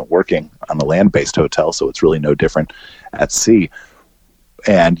services isn't working on a land-based hotel. So it's really no different at sea.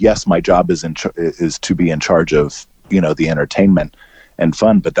 And yes, my job is to be in charge of the entertainment and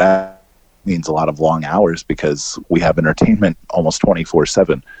fun, but that means a lot of long hours because we have entertainment almost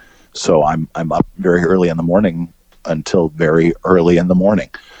 24/7. So I'm up very early in the morning until very early in the morning.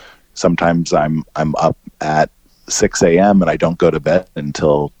 Sometimes I'm up at 6 a.m. and I don't go to bed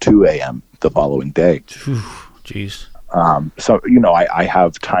until 2 a.m. the following day. Jeez. So, I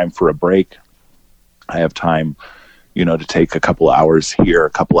have time for a break. I have time, to take a couple hours here, a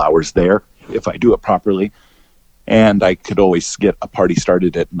couple hours there, if I do it properly. And I could always get a party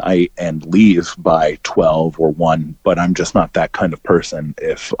started at night and leave by 12 or 1, but I'm just not that kind of person.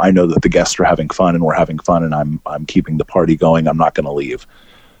 If I know that the guests are having fun and we're having fun and I'm keeping the party going, I'm not going to leave.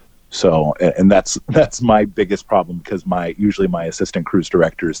 So, and that's my biggest problem, because usually my assistant cruise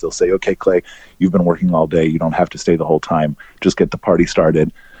directors, they'll say, okay, Clay, you've been working all day. You don't have to stay the whole time. Just get the party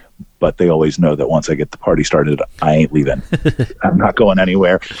started. But they always know that once I get the party started, I ain't leaving. I'm not going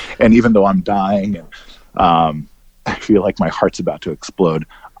anywhere. And even though I'm dying and I feel like my heart's about to explode,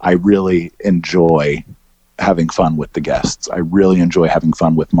 I really enjoy having fun with the guests. I really enjoy having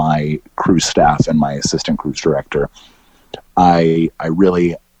fun with my cruise staff and my assistant cruise director. I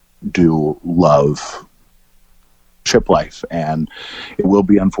really do love ship life, and it will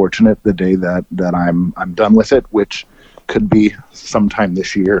be unfortunate the day that I'm done with it, which could be sometime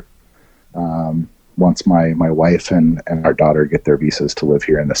this year. Once my wife and our daughter get their visas to live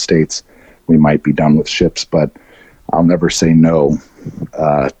here in the States, we might be done with ships, but I'll never say no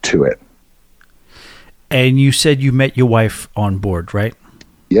to it. And you said you met your wife on board, right?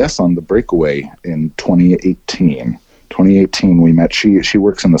 Yes, on the Breakaway in 2018. 2018 we met. She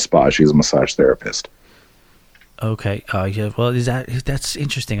works in the spa. She's a massage therapist. Okay. Yeah. Well, that's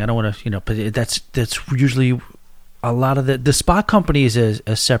interesting. I don't want to, but that's usually a lot of the spa company is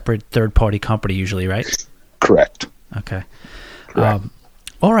a separate third party company usually, right? Correct. Okay. Correct.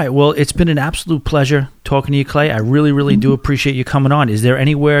 All right. Well, it's been an absolute pleasure talking to you, Clay. I really, really do appreciate you coming on. Is there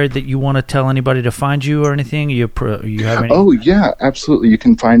anywhere that you want to tell anybody to find you or anything? You have any? Oh, yeah, absolutely. You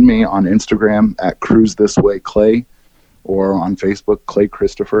can find me on Instagram at Cruise This Way Clay, or on Facebook, Clay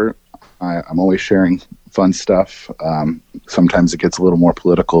Christoper. I'm always sharing fun stuff. Sometimes it gets a little more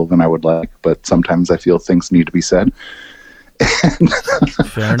political than I would like, but sometimes I feel things need to be said.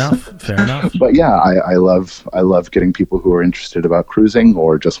 Fair enough. But yeah, I love getting people who are interested about cruising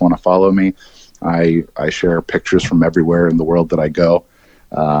or just want to follow me. I share pictures from everywhere in the world that I go,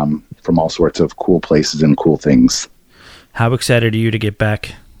 from all sorts of cool places and cool things. How excited are you to get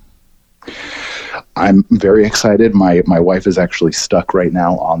back? I'm very excited. My wife is actually stuck right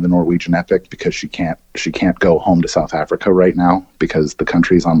now on the Norwegian Epic because she can't go home to South Africa right now because the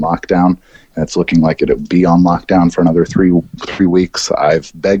country's on lockdown, and it's looking like it'll be on lockdown for another three weeks.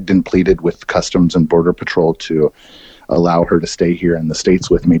 I've begged and pleaded with Customs and Border Patrol to allow her to stay here in the States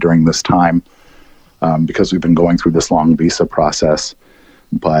with me during this time, because we've been going through this long visa process,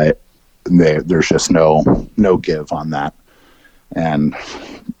 but there's just no give on that. And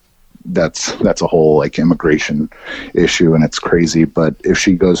that's a whole like immigration issue, and it's crazy. But if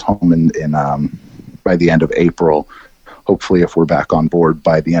she goes home in by the end of April, hopefully if we're back on board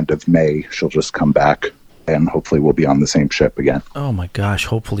by the end of May, she'll just come back, and hopefully we'll be on the same ship again. Oh my gosh,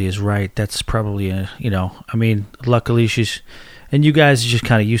 hopefully is right. That's probably luckily she's, and you guys are just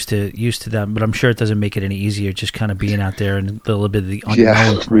kind of used to that, but I'm sure it doesn't make it any easier just kind of being out there and a little bit of the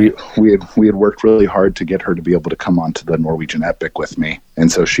unknown. Yeah, we had worked really hard to get her to be able to come onto the Norwegian Epic with me,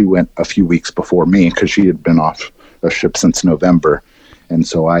 and so she went a few weeks before me because she had been off a ship since November, and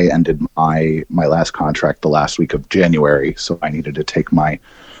so I ended my last contract the last week of January, so I needed to take my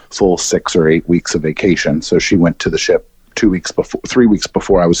full 6 or 8 weeks of vacation. So she went to the ship 3 weeks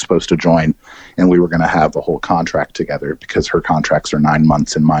before I was supposed to join, and we were going to have a whole contract together because her contracts are 9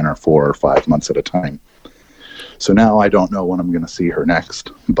 months and mine are 4 or 5 months at a time. So now I don't know when I'm going to see her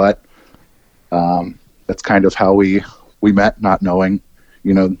next, but that's kind of how we met, not knowing,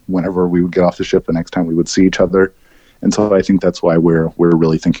 whenever we would get off the ship, the next time we would see each other. And so I think that's why we're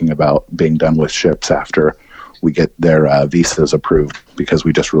really thinking about being done with ships after we get their visas approved, because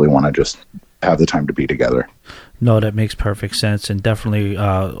we just really want to just have the time to be together. No, that makes perfect sense, and definitely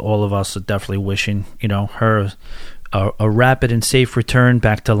all of us are definitely wishing, her a rapid and safe return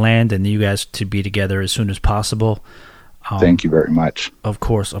back to land, and you guys to be together as soon as possible. Thank you very much. Of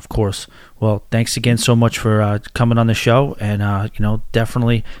course. Well, thanks again so much for coming on the show, and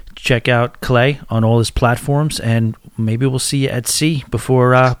definitely check out Clay on all his platforms, and maybe we'll see you at sea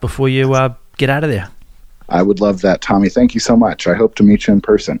before you get out of there. I would love that, Tommy. Thank you so much. I hope to meet you in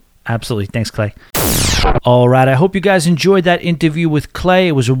person. Absolutely. Thanks, Clay. All right. I hope you guys enjoyed that interview with Clay.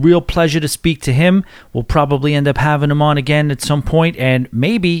 It was a real pleasure to speak to him. We'll probably end up having him on again at some point, and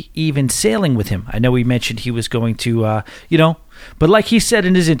maybe even sailing with him. I know he mentioned he was going to, but like he said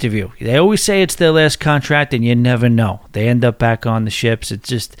in his interview, they always say it's their last contract, and you never know. They end up back on the ships. It's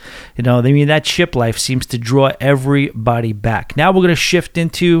just, that ship life seems to draw everybody back. Now we're going to shift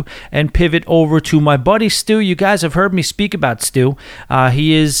into and pivot over to my buddy Stu. You guys have heard me speak about Stu.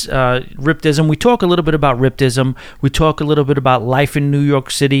 He is Riptism. We talk a little bit about Riptism. We talk a little bit about life in New York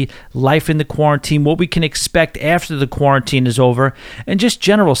City, life in the quarantine, what we can expect after the quarantine is over, and just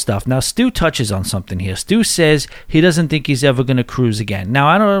general stuff. Now, Stu touches on something here. Stu says he doesn't think he's ever never going to cruise again.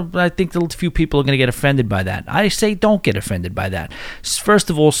 Now, I think a few people are going to get offended by that. I say don't get offended by that. First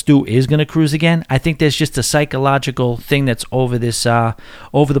of all, Stu is going to cruise again. I think there's just a psychological thing that's over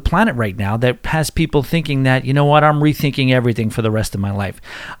the planet right now that has people thinking that, you know what, I'm rethinking everything for the rest of my life.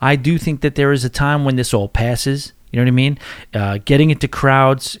 I do think that there is a time when this all passes. You know what I mean? Getting into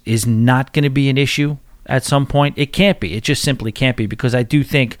crowds is not going to be an issue at some point. It can't be. It just simply can't be, because I do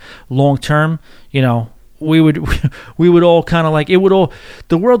think long term, you know, we would all kind of like,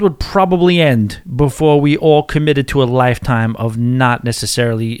 the world would probably end before we all committed to a lifetime of not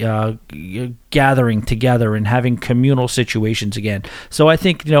necessarily gathering together and having communal situations again. So I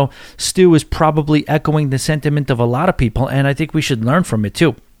think, you know, Stu is probably echoing the sentiment of a lot of people, and I think we should learn from it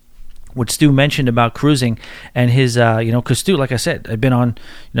too. What Stu mentioned about cruising and his, because Stu, like I said, I've been on,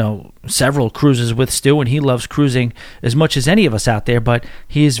 several cruises with Stu, and he loves cruising as much as any of us out there, but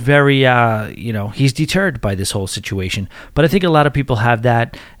he is very, he's deterred by this whole situation. But I think a lot of people have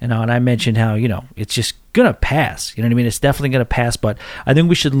that, and I mentioned how, it's just going to pass. You know what I mean? It's definitely going to pass, but I think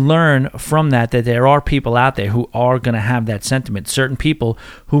we should learn from that there are people out there who are going to have that sentiment. Certain people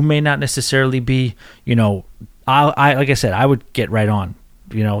who may not necessarily be, like I said, I would get right on,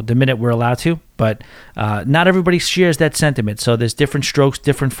 the minute we're allowed to, but not everybody shares that sentiment. So there's different strokes,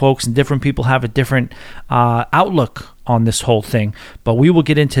 different folks, and different people have a different outlook on this whole thing. But we will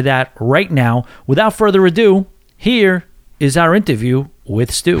get into that right now. Without further ado, here is our interview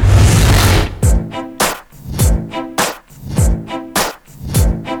with Stu.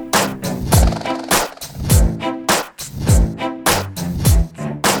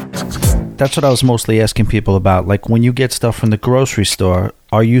 That's what I was mostly asking people about. Like, when you get stuff from the grocery store,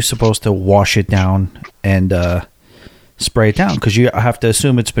 are you supposed to wash it down and spray it down? Because you have to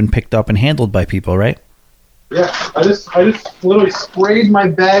assume it's been picked up and handled by people, right? Yeah, I just literally sprayed my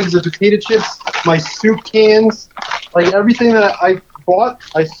bags of potato chips, my soup cans, like everything that I bought.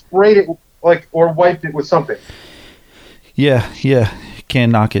 I sprayed it or wiped it with something. Yeah,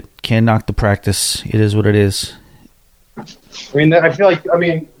 can't knock it. Can't knock the practice. It is what it is. I mean, I feel like,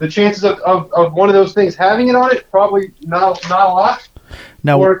 the chances of one of those things having it on it, probably not a lot.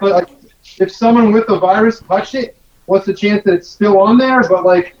 Now, or if someone with the virus touched it, what's the chance that it's still on there? But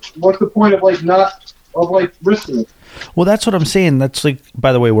what's the point of risking it? Well, that's what I'm saying. That's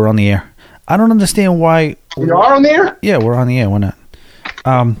by the way, we're on the air. I don't understand why. You are on the air? Yeah, we're on the air. Why not?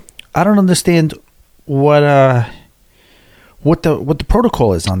 I don't understand what the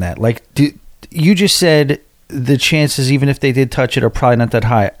protocol is on that. You just said the chances, even if they did touch it, are probably not that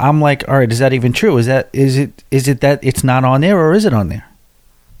high. I'm like, all right, is that even true? Is it that it's not on there, or is it on there?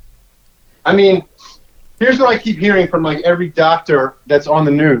 Here's what I keep hearing from every doctor that's on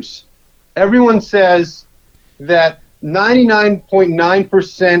the news. Everyone says that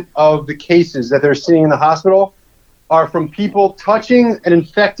 99.9% of the cases that they're seeing in the hospital are from people touching an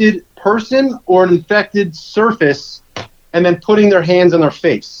infected person or an infected surface and then putting their hands on their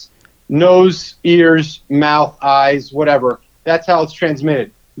face. Nose, ears, mouth, eyes, whatever. That's how it's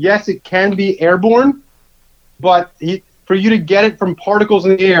transmitted. Yes, it can be airborne, but for you to get it from particles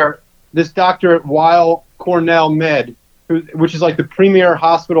in the air, this doctor at Weill Cornell Med, which is the premier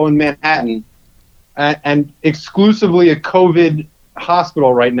hospital in Manhattan, and exclusively a COVID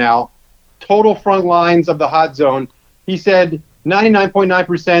hospital right now, total front lines of the hot zone, he said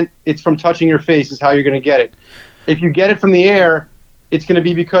 99.9% it's from touching your face is how you're going to get it. If you get it from the air, it's going to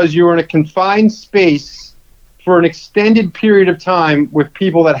be because you were in a confined space for an extended period of time with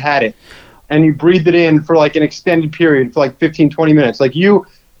people that had it, and you breathed it in for an extended period for 15, 20 minutes. You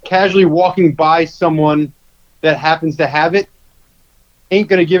casually walking by someone that happens to have it ain't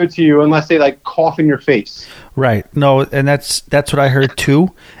going to give it to you unless they cough in your face. Right. No, and that's what I heard too.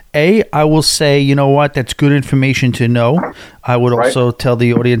 I will say, you know what, that's good information to know. I would also tell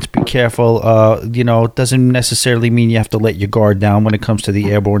the audience, be careful. It doesn't necessarily mean you have to let your guard down when it comes to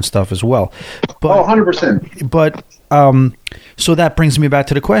the airborne stuff as well. But, 100%. But, so that brings me back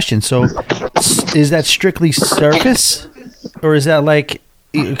to the question. So is that strictly surface, or is that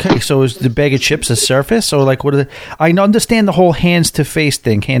okay, so is the bag of chips a surface, or what are I understand the whole hands to face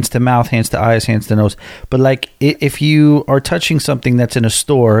thing, hands to mouth, hands to eyes, hands to nose, but if you are touching something that's in a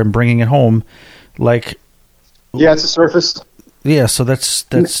store and bringing it home, yeah, it's a surface. Yeah, so that's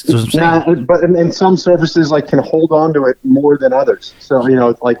what I'm saying. Yeah, but and some surfaces can hold on to it more than others. So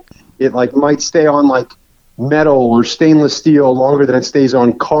it might stay on metal or stainless steel longer than it stays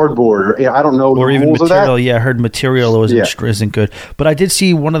on cardboard, or I don't know, or even material. Yeah, I heard material isn't good. But I did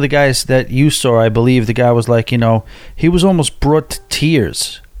see one of the guys that you saw, I believe the guy was he was almost brought to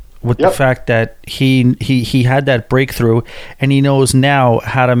tears with the fact that he had that breakthrough, and he knows now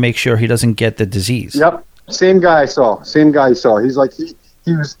how to make sure he doesn't get the disease. Yep. Same guy I saw. He's like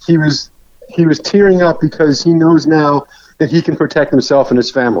he was tearing up because he knows now that he can protect himself and his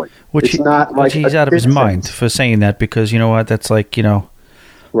family. Which he's out of his mind for saying that, because you know what, that's like,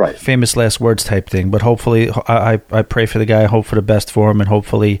 right, famous last words type thing. But hopefully, I pray for the guy. I hope for the best for him, and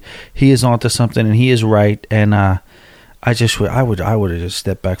hopefully he is onto something and he is right. And I would have just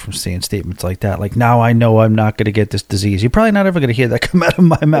stepped back from saying statements like that. Like, now I know I'm not going to get this disease. You're probably not ever going to hear that come out of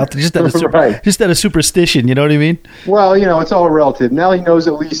my mouth. Just out of superstition. You know what I mean? Well, it's all relative. Now he knows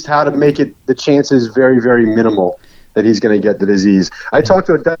at least how to make it the chances very, very minimal that he's going to get the disease. I talked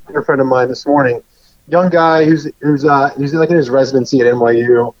to a doctor friend of mine this morning, young guy who's like in his residency at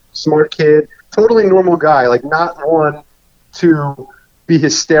NYU, smart kid, totally normal guy, like not one to be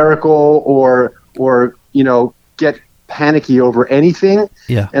hysterical or get panicky over anything.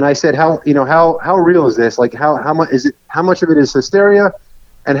 Yeah. And I said, how real is this? Like how much is it? How much of it is hysteria,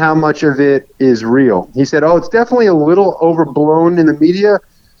 and how much of it is real? He said, it's definitely a little overblown in the media.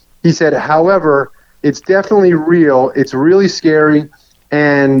 He said, however, it's definitely real. It's really scary,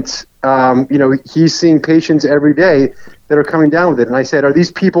 and he's seeing patients every day that are coming down with it. And I said, are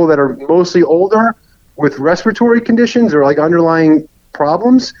these people that are mostly older with respiratory conditions or like underlying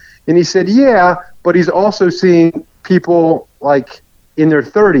problems? And he said, yeah, but he's also seeing people like in their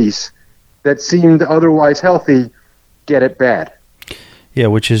 30s that seemed otherwise healthy get it bad. Yeah,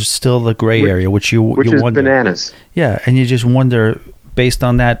 which is still the gray area, which is wonder. Bananas. Yeah, and you just wonder based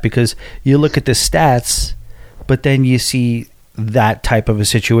on that, because you look at the stats, but then you see that type of a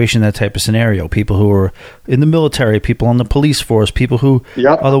situation, that type of scenario, people who are in the military, people on the police force, people who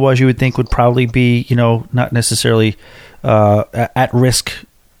otherwise you would think would probably be, not necessarily at risk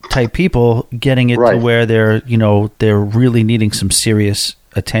type people, getting it to where they're really needing some serious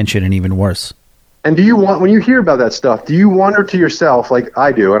attention, and even worse. And when you hear about that stuff, do you wonder to yourself, like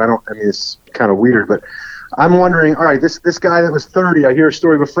I do, and it's kind of weird, but I'm wondering, all right, this guy that was 30, I hear a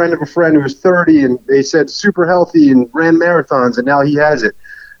story of a friend who was 30, and they said super healthy and ran marathons, and now he has it.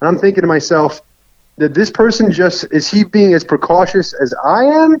 And I'm thinking to myself, that this person is he being as precautious as I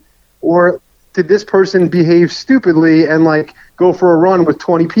am, or did this person behave stupidly and like go for a run with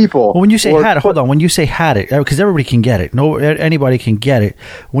 20 people? Well, when you say had it, hold on. When you say had it, because everybody can get it. No, anybody can get it.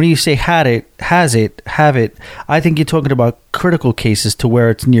 When you say had it, have it, I think you're talking about critical cases to where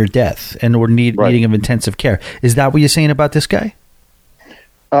it's near death and or needing of intensive care. Is that what you're saying about this guy?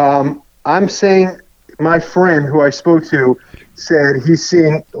 I'm saying my friend who I spoke to said he's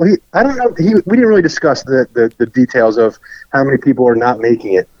seeing. I don't know. We didn't really discuss the details of how many people are not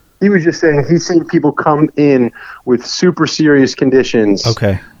making it. He was just saying he's seen people come in with super serious conditions.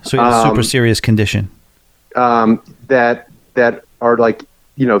 Okay, so a super serious condition. That are like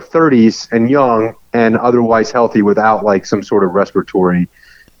 30s and young and otherwise healthy without like some sort of respiratory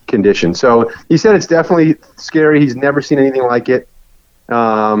condition. So he said it's definitely scary. He's never seen anything like it.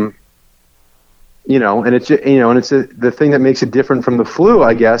 And it's the thing that makes it different from the flu,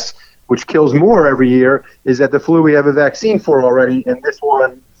 I guess, which kills more every year, is that the flu we have a vaccine for already, and this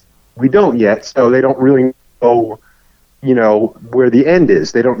one we don't yet. So they don't really know, where the end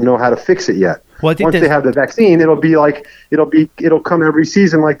is. They don't know how to fix it yet. Well, once they have the vaccine, it'll come every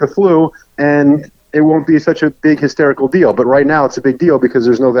season like the flu, and it won't be such a big hysterical deal. But right now it's a big deal because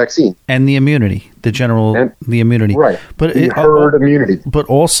there's no vaccine. And the immunity, the immunity. Right. But herd immunity. But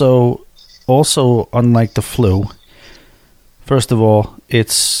also unlike the flu, first of all,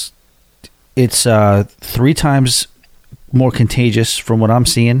 it's 3 times more contagious from what I'm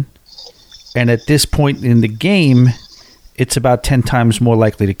seeing. And at this point in the game, it's about 10 times more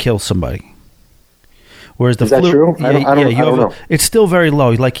likely to kill somebody. Whereas the flu, is that true? I don't know. It's still very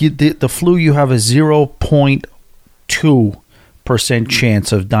low. Like the flu, you have a 0.2%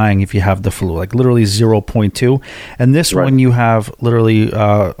 chance of dying if you have the flu, like literally 0.2. And this one, you have literally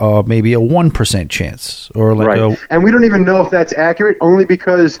maybe a 1% chance, or like and we don't even know if that's accurate, only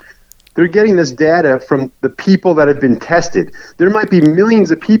because they're getting this data from the people that have been tested. There might be millions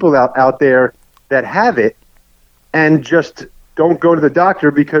of people out there that have it and just don't go to the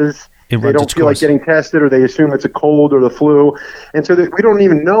doctor because they don't feel like getting tested, or they assume it's a cold or the flu. And so we don't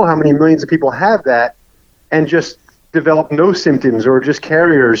even know how many millions of people have that and just develop no symptoms or just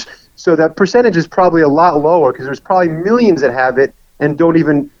carriers. So that percentage is probably a lot lower because there's probably millions that have it and don't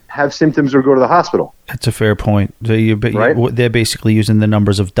even have symptoms or go to the hospital. That's a fair point. So they're basically using the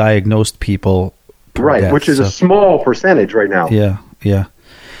numbers of diagnosed people per death, which is a small percentage right now. Yeah.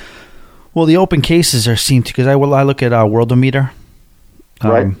 Well, the open cases are seen because I look at Worldometer.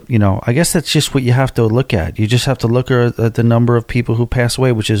 I guess that's just what you have to look at. You just have to look at the number of people who pass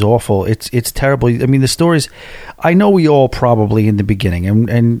away, which is awful. It's terrible. I mean, the stories, I know we all probably in the beginning,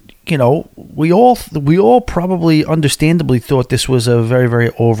 and we all probably understandably thought this was a very, very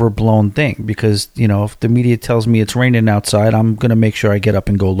overblown thing because, if the media tells me it's raining outside, I'm going to make sure I get up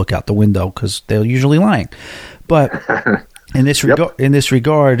and go look out the window because they're usually lying. But in this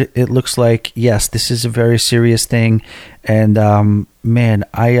regard, it looks like, yes, this is a very serious thing. And, man,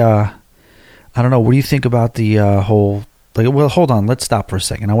 I don't know. What do you think about the whole... well, hold on. Let's stop for a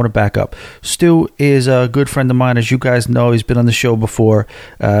second. I want to back up. Stu is a good friend of mine. As you guys know, he's been on the show before.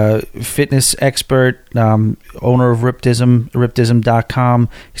 Fitness expert, owner of Riptism.com.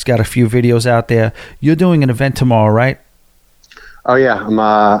 He's got a few videos out there. You're doing an event tomorrow, right? Oh, yeah. I'm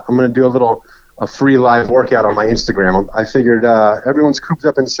going to do a free live workout on my Instagram. I figured everyone's cooped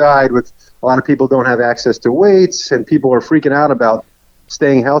up inside with a lot of people don't have access to weights and people are freaking out about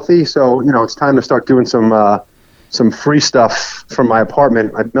staying healthy. So, it's time to start doing some free stuff from my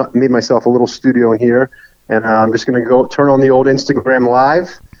apartment. I've made myself a little studio in here, and I'm just going to go turn on the old Instagram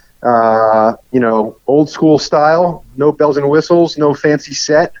Live, old school style, no bells and whistles, no fancy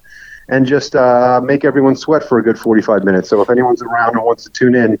set, and just make everyone sweat for a good 45 minutes. So if anyone's around and wants to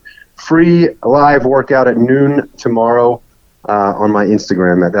tune in, free live workout at noon tomorrow on my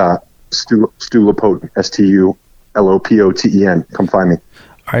Instagram at Stu Lopoten, STULOPOTEN. Come find me.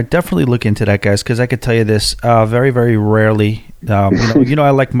 All right, definitely look into that, guys, because I could tell you this very, very rarely. I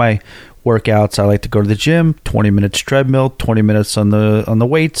like my workouts. I like to go to the gym, 20 minutes treadmill, 20 minutes on the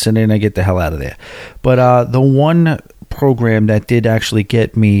weights, and then I get the hell out of there. But the one program that did actually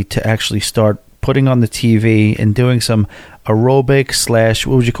get me to actually start putting on the TV and doing some aerobic /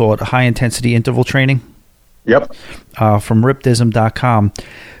 what would you call it, high intensity interval training? Yep. From Riptism.com.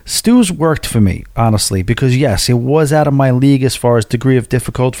 Stu's worked for me, honestly, because yes, it was out of my league as far as degree of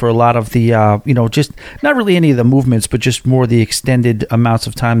difficult for a lot of the, just not really any of the movements, but just more the extended amounts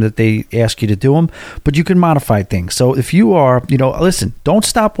of time that they ask you to do them. But you can modify things. So if you are, listen, don't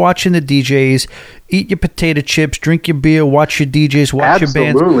stop watching the DJs, eat your potato chips, drink your beer, watch your DJs, watch your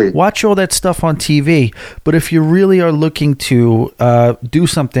bands, watch all that stuff on TV. But if you really are looking to do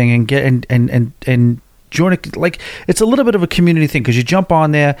something and get and join it, like it's a little bit of a community thing because you jump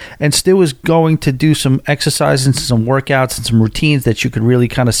on there and Stu is going to do some exercises and some workouts and some routines that you could really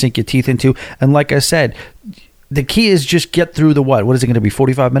kind of sink your teeth into. And like I said, the key is just get through the what is it going to be,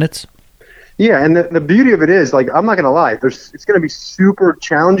 45 minutes? Yeah, and the beauty of it is, like, I'm not going to lie, it's going to be super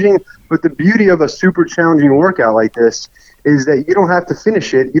challenging, but the beauty of a super challenging workout like this is that you don't have to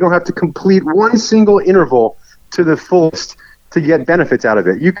finish it. You don't have to complete one single interval to the fullest to get benefits out of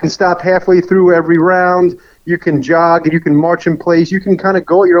it. You can stop halfway through every round, you can jog, you can march in place, you can kind of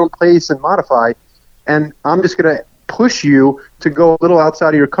go at your own pace and modify, and I'm just going to push you to go a little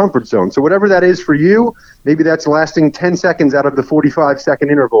outside of your comfort zone. So whatever that is for you, maybe that's lasting 10 seconds out of the 45-second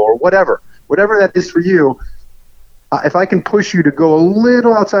interval or whatever that is for you, if I can push you to go a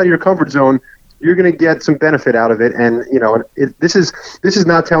little outside of your comfort zone, you're going to get some benefit out of it. And, this is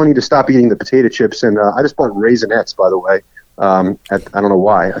not telling you to stop eating the potato chips, and I just bought Raisinets, by the way. I don't know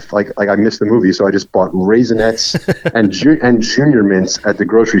why. Like I missed the movie, so I just bought Raisinets and Junior Mints at the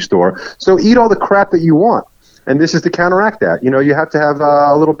grocery store. So eat all the crap that you want. And this is to counteract that. You have to have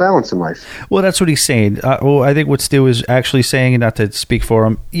a little balance in life. Well, that's what he's saying. I think what Stu is actually saying, and not to speak for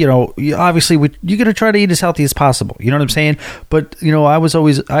him, obviously you're going to try to eat as healthy as possible. You know what I'm saying? But,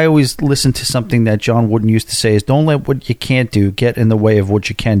 I always listen to something that John Wooden used to say is don't let what you can't do get in the way of what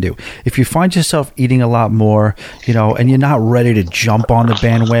you can do. If you find yourself eating a lot more, and you're not ready to jump on the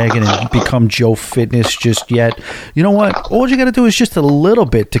bandwagon and become Joe Fitness just yet, you know what? All you got to do is just a little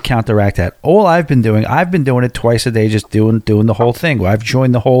bit to counteract that. All I've been doing it twice a day, just doing the whole thing. I've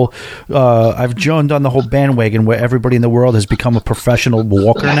joined on the whole bandwagon where everybody in the world has become a professional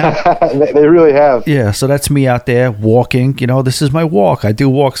walker now. They really have. Yeah, so that's me out there walking. This is my walk. I do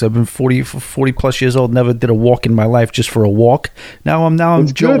walks. I've been 40 plus years old. Never did a walk in my life just for a walk. Now I'm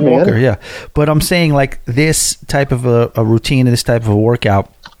it's Joe good, Walker. Man. Yeah, but I'm saying like this type of a routine and this type of a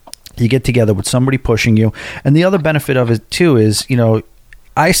workout, you get together with somebody pushing you, and the other benefit of it too is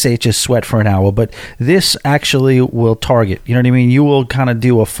I say just sweat for an hour, but this actually will target. You know what I mean? You will kind of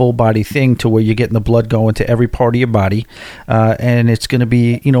do a full body thing to where you're getting the blood going to every part of your body. And it's going to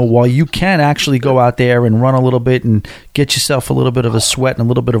be, while you can actually go out there and run a little bit and get yourself a little bit of a sweat and a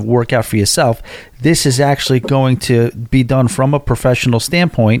little bit of workout for yourself, this is actually going to be done from a professional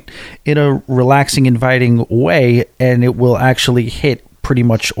standpoint in a relaxing, inviting way. And it will actually hit pretty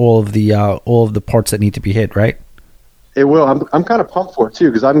much all of the parts that need to be hit, right? It will. I'm kind of pumped for it too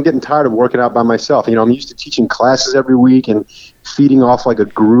because I'm getting tired of working out by myself. I'm used to teaching classes every week and feeding off like a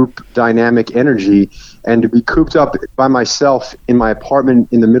group dynamic energy, and to be cooped up by myself in my apartment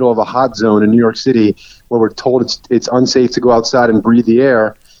in the middle of a hot zone in New York City where we're told it's unsafe to go outside and breathe the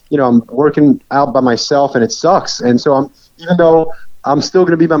air, I'm working out by myself and it sucks. And so even though I'm still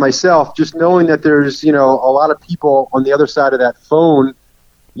going to be by myself, just knowing that there's, a lot of people on the other side of that phone,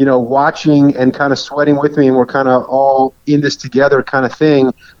 watching and kind of sweating with me, and we're kind of all in this together kind of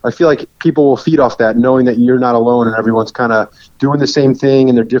thing. I feel like people will feed off that, knowing that you're not alone and everyone's kind of doing the same thing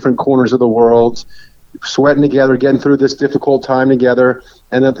in their different corners of the world, sweating together, getting through this difficult time together.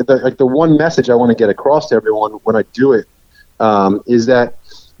 And the one message I want to get across to everyone when I do it is that,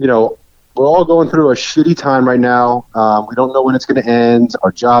 we're all going through a shitty time right now. We don't know when it's going to end.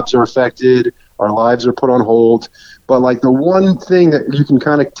 Our jobs are affected. Our lives are put on hold. But like the one thing that you can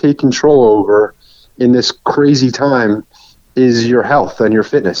kind of take control over in this crazy time is your health and your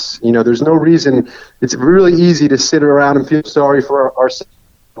fitness. There's no reason. It's really easy to sit around and feel sorry for ourselves.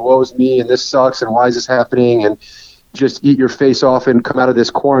 Woe is me, and this sucks, and why is this happening? And just eat your face off and come out of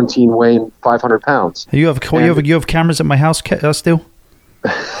this quarantine weighing 500 pounds. You have cameras at my house, Stu?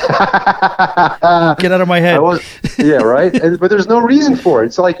 Get out of my head. Yeah, right? But there's no reason for it.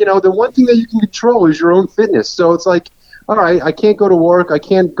 It's like, the one thing that you can control is your own fitness. So it's like, all right, I can't go to work. I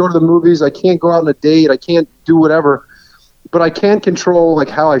can't go to the movies. I can't go out on a date. I can't do whatever. But I can control, like,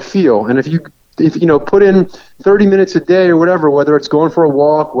 how I feel. And if you put in 30 minutes a day or whatever, whether it's going for a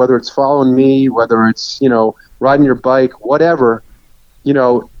walk, whether it's following me, whether it's, riding your bike, whatever,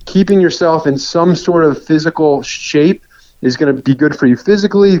 keeping yourself in some sort of physical shape is going to be good for you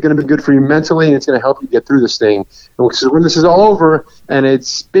physically, it's going to be good for you mentally, and it's going to help you get through this thing. And when this is all over and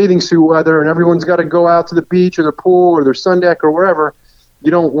it's bathing suit weather and everyone's got to go out to the beach or the pool or their sun deck or wherever, you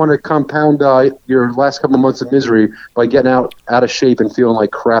don't want to compound your last couple of months of misery by getting out of shape and feeling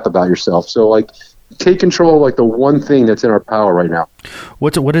like crap about yourself. So, like, take control of, like, the one thing that's in our power right now.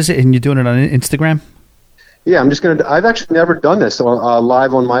 What is it? And you're doing it on Instagram? Yeah, I've actually never done this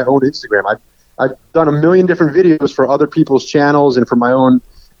live on my own Instagram. I've done a million different videos for other people's channels and for my own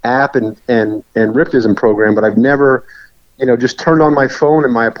app and Riptism program, but I've never, just turned on my phone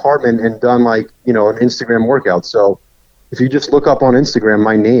in my apartment and done, like, an Instagram workout. So if you just look up on Instagram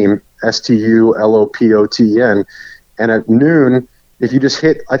my name, STULOPOTEN, and at noon, if you just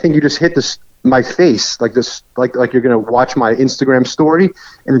hit, my face like this, like you're going to watch my Instagram story,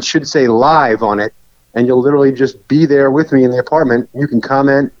 and it should say live on it, and you'll literally just be there with me in the apartment. You can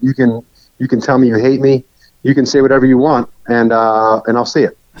comment, you can tell me you hate me, you can say whatever you want, and I'll see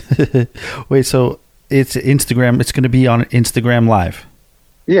it. Wait, so it's Instagram? It's going to be on Instagram Live?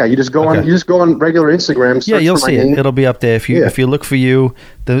 Yeah, you just go on regular Instagram. Yeah, you'll see it. It'll be up there if you look for you.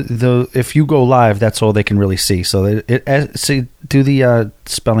 If you go live, that's all they can really see. So do the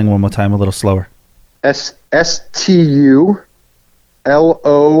spelling one more time, a little slower.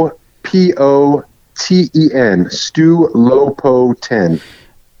 STULOPOTEN, Stu Lopo 10.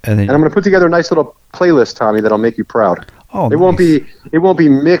 And I'm going to put together a nice little playlist, Tommy, that'll make you proud. Oh, it won't be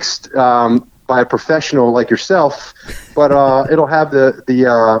mixed by a professional like yourself, but it'll have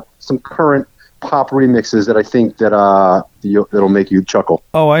the some current pop remixes that I think that'll make you chuckle.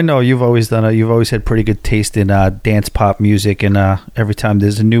 Oh, I know you've always done it. You've always had pretty good taste in dance pop music, and every time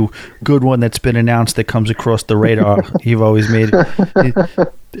there's a new good one that's been announced that comes across the radar, you've always made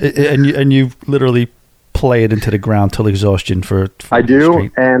it, and you literally play it into the ground till exhaustion for I do,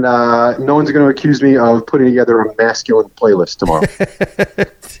 street. And no one's going to accuse me of putting together a masculine playlist tomorrow.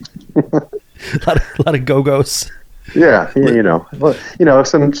 a lot of go-go's. Yeah, some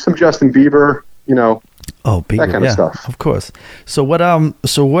Justin Bieber, Bieber, that kind of stuff. Of course. So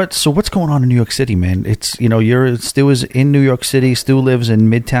what's going on in New York City, man? It's Stu is in New York City. Stu lives in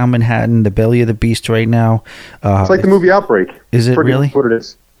Midtown Manhattan, the belly of the beast right now. It's like the movie Outbreak. Is it really? What it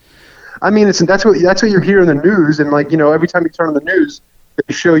is. I mean, that's what you hear in the news, and every time you turn on the news,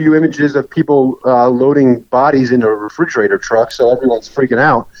 they show you images of people loading bodies into a refrigerator truck, so everyone's freaking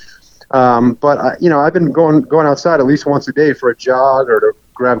out. But I've been going outside at least once a day for a jog or to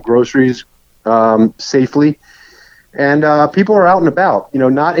grab groceries safely, and people are out and about.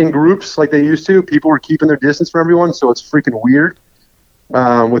 Not in groups like they used to. People are keeping their distance from everyone, so it's freaking weird.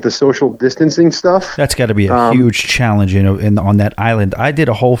 With the social distancing stuff. That's got to be a huge challenge, on that island. I did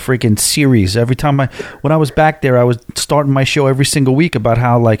a whole freaking series. Every time when I was back there, I was starting my show every single week about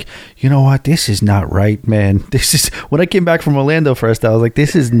how, like, you know what, this is not right, man. When I came back from Orlando first, I was like,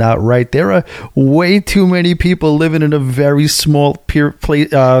 this is not right. There are way too many people living in a very small square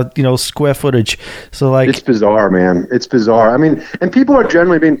footage. So, like, it's bizarre, man. It's bizarre. I mean, and people are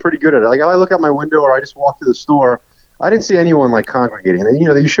generally being pretty good at it. Like, I look out my window or I just walk to the store. I didn't see anyone like congregating. And,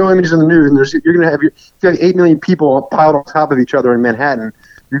 you show images in the news, and you're going to have if you have 8 million people piled on top of each other in Manhattan,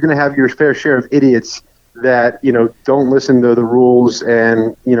 you're going to have your fair share of idiots that don't listen to the rules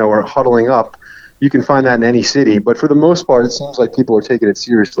and are huddling up. you can find that in any city. But for the most part, it seems like people are taking it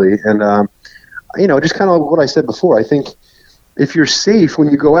seriously. And, just kind of what I said before, I think if you're safe when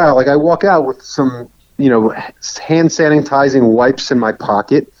you go out, like I walk out with some, hand sanitizing wipes in my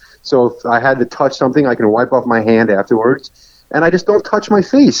pocket. So if I had to touch something, I can wipe off my hand afterwards. And I just don't touch my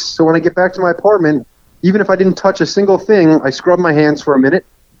face. So when I get back to my apartment, even if I didn't touch a single thing, I scrub my hands for a minute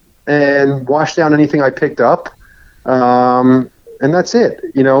and wash down anything I picked up. And that's it.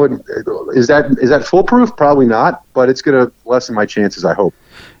 Is that foolproof? Probably not, but it's going to lessen my chances, I hope.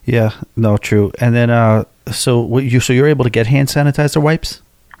 Yeah, no, true. And then, so you're able to get hand sanitizer wipes?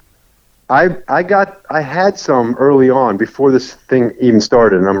 I had some early on before this thing even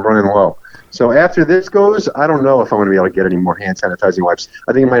started, and I'm running low. So after this goes, I don't know if I'm going to be able to get any more hand sanitizing wipes.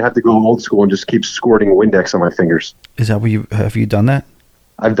 I think I might have to go old school and just keep squirting Windex on my fingers. Is that what have you done that?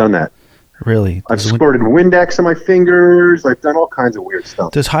 I've done that. Really? I've squirted Windex on my fingers. I've done all kinds of weird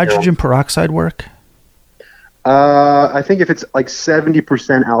stuff. Does hydrogen peroxide work? I think if it's like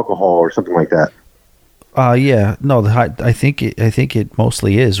 70% alcohol or something like that. Yeah. No, I think it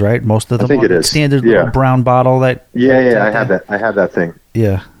mostly is, right? Most of them. I think it is. Standard little brown bottle that. Yeah, I have that. I have that thing.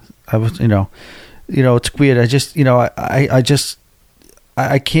 Yeah. I was, it's weird. I just,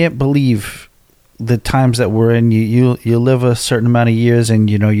 I can't believe the times that we're in. You live a certain amount of years, and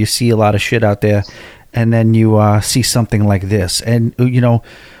you see a lot of shit out there, and then you see something like this. And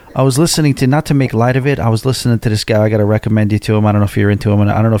I was listening to, not to make light of it, I was listening to this guy. I got to recommend you to him. I don't know if you're into him, and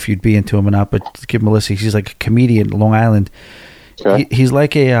I don't know if you'd be into him or not. But give him a listen. He's like a comedian, Long Island. Okay. He's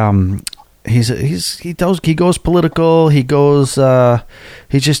like a he goes political. He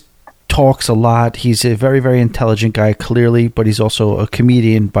just talks a lot. He's a very, very intelligent guy, clearly, but he's also a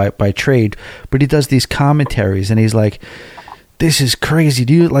comedian by trade. But he does these commentaries, and he's like, this is crazy,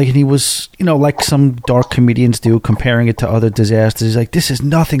 dude. Like, and he was, like some dark comedians do, comparing it to other disasters. He's like, this is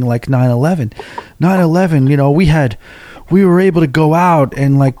nothing like 9/11. 9/11, we were able to go out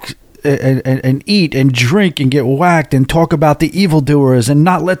and like and eat and drink and get whacked and talk about the evildoers and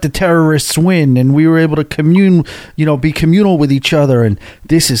not let the terrorists win, and we were able to be communal with each other. And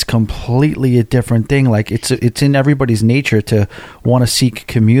this is completely a different thing. Like, it's in everybody's nature to want to seek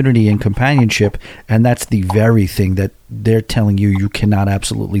community and companionship, and that's the very thing that they're telling you cannot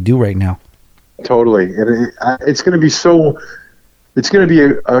absolutely do right now. Totally. And it's going to be it's going to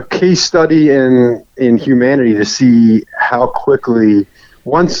be a case study in humanity to see how quickly,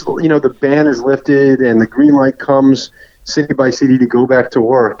 once the ban is lifted and the green light comes city by city to go back to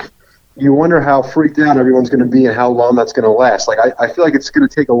work, you wonder how freaked out everyone's going to be and how long that's going to last. Like, I feel like it's going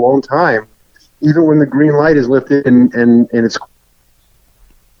to take a long time, even when the green light is lifted and it's,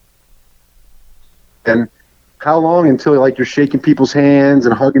 and how long until like you're shaking people's hands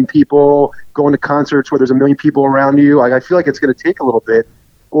and hugging people, going to concerts where there's 1 million people around you. Like, I feel like it's going to take a little bit,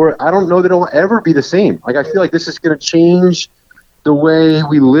 or I don't know that it'll ever be the same. Like, I feel like this is going to change the way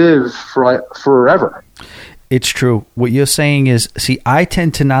we live forever. It's true. What you're saying is, see, I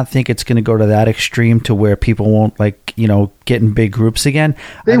tend to not think it's going to go to that extreme to where people won't, like, get in big groups again.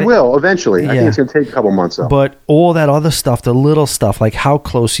 They will eventually. Yeah. I think it's going to take a couple months though. But all that other stuff, the little stuff, like how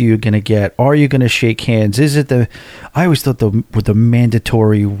close are you going to get? Are you going to shake hands? Is it I always thought with the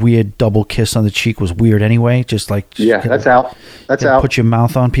mandatory weird double kiss on the cheek was weird anyway. Just like, that's out. That's out. Put your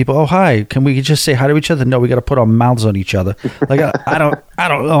mouth on people. Oh, hi. Can we just say hi to each other? No, we got to put our mouths on each other. Like, I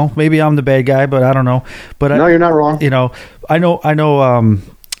don't know. Maybe I'm the bad guy, but I don't know. But no, you're not wrong. I know.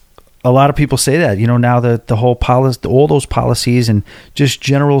 A lot of people say that, now that the whole policy, all those policies and just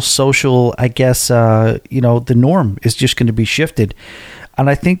general social, I guess, the norm is just going to be shifted. And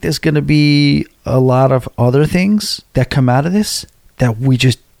I think there's going to be a lot of other things that come out of this that we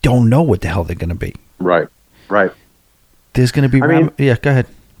just don't know what the hell they're going to be. Right. There's going to be, yeah, go ahead.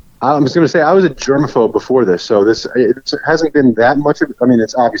 I was going to say, I was a germaphobe before this, so it hasn't been that much of,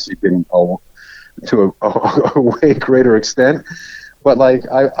 it's obviously been to a way greater extent. But like,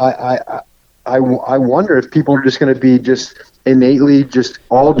 I wonder if people are just going to be just innately just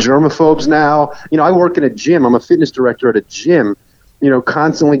all germaphobes now. I work in a gym. I'm a fitness director at a gym.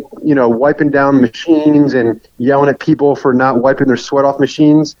 Constantly, wiping down machines and yelling at people for not wiping their sweat off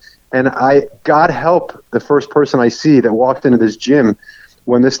machines. And God help the first person I see that walked into this gym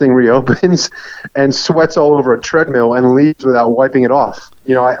when this thing reopens and sweats all over a treadmill and leaves without wiping it off.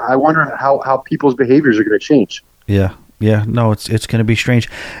 I wonder how people's behaviors are going to change. Yeah, no, it's going to be strange.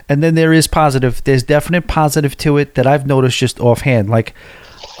 And then there's definite positive to it that I've noticed just offhand. Like,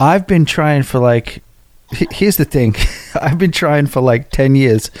 I've been trying for here's the thing. I've been trying for 10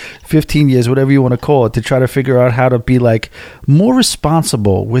 years, 15 years, whatever you want to call it, to try to figure out how to be more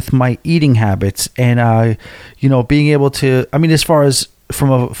responsible with my eating habits and, being able to, as far as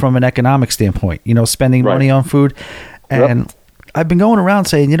from an economic standpoint, spending Right. money on food. And I've been going around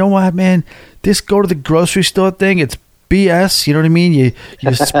saying, you know what, man, this go to the grocery store thing, it's BS. You know what I mean? You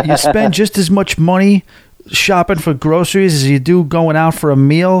spend just as much money shopping for groceries as you do going out for a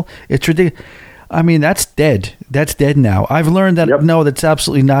meal. It's ridiculous. I mean, that's dead. That's dead now. I've learned that no, that's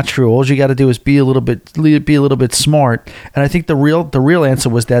absolutely not true. All you got to do is be a little bit smart. And I think the real answer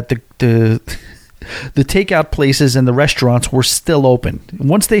was that the takeout places and the restaurants were still open.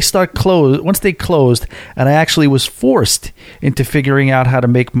 Once they closed, and I actually was forced into figuring out how to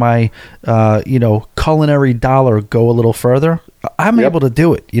make my culinary dollar go a little further, I'm able to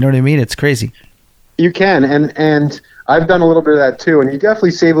do it. You know what I mean? It's crazy. You can, and I've done a little bit of that too, and you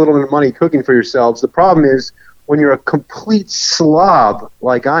definitely save a little bit of money cooking for yourselves. The problem is when you're a complete slob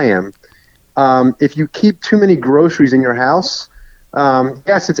like I am, if you keep too many groceries in your house,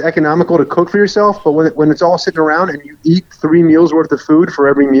 yes, it's economical to cook for yourself, but when it's all sitting around and you eat 3 meals worth of food for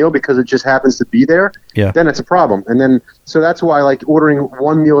every meal because it just happens to be there, then it's a problem. And then so that's why like ordering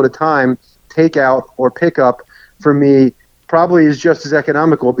one meal at a time, takeout or pickup for me probably is just as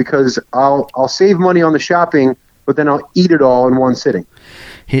economical because I'll save money on the shopping, but then I'll eat it all in one sitting.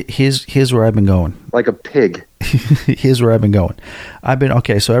 Here's where I've been going. Like a pig. Here's where I've been going.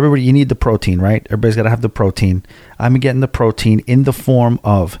 So everybody, you need the protein, right? Everybody's got to have the protein. I'm getting the protein in the form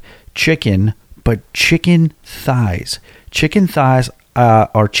of chicken, but chicken thighs. Chicken thighs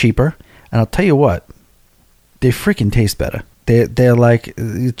are cheaper, and I'll tell you what, they freaking taste better. They're like,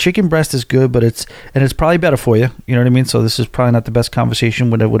 chicken breast is good, but it's probably better for you. You know what I mean? So this is probably not the best conversation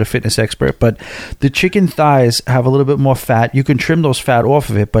with a fitness expert, but the chicken thighs have a little bit more fat. You can trim those fat off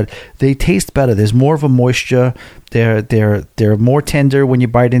of it, but they taste better. There's more of a moisture. They're more tender when you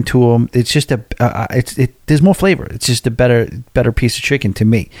bite into them. It's just there's more flavor. It's just a better piece of chicken to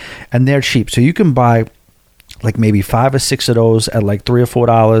me, and they're cheap. So you can buy like maybe 5 or 6 of those at like $3 or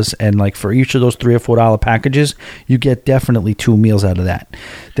 $4, and like for each of those $3 or $4 packages, you get definitely 2 meals out of that.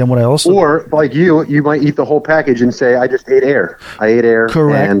 Then what I also like you might eat the whole package and say, I just ate air. I ate air.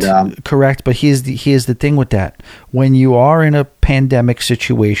 Correct. And, correct. But here's the thing with that: when you are in a pandemic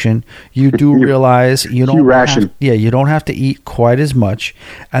situation, you do realize you don't ration. You don't have to eat quite as much.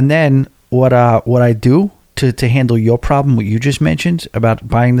 And then what I do to handle your problem, what you just mentioned about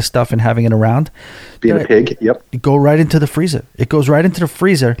buying the stuff and having it around, being a pig, go right into the freezer. It goes right into the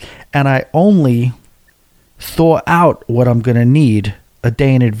freezer, and I only thaw out what I'm going to need a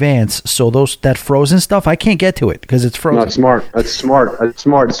day in advance. So that frozen stuff, I can't get to it because it's frozen. That's smart. It's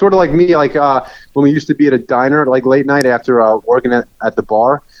sort of like me, like when we used to be at a diner, like late night after working at the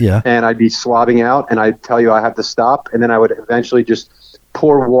bar, and I'd be slobbing out, and I'd tell you I have to stop, and then I would eventually just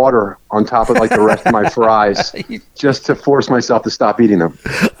pour water on top of like the rest of my fries just to force myself to stop eating them.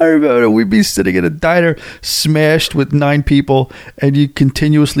 I remember we'd be sitting at a diner smashed with 9 people, and you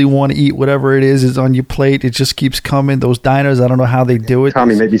continuously want to eat whatever it is on your plate. It just keeps coming. Those diners, I don't know how they do it.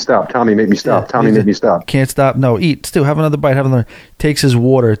 Tommy, make me stop. Tommy, make me stop. Tommy, make me stop. Can't stop. No, eat. Stu, have another bite. Have another. Takes his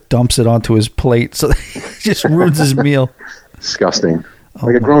water, dumps it onto his plate. So it just ruins his meal. Disgusting.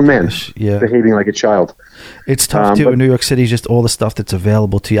 Like a grown man behaving like a child. It's tough too in New York City, just all the stuff that's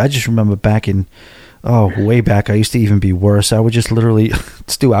available to you. I just remember way back, I used to even be worse. I would just literally,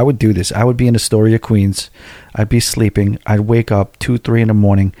 Stu, I would do this. I would be in Astoria, Queens. I'd be sleeping. I'd wake up 2-3 in the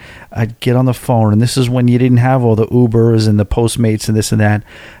morning. I'd get on the phone, and this is when you didn't have all the Ubers and the Postmates and this and that.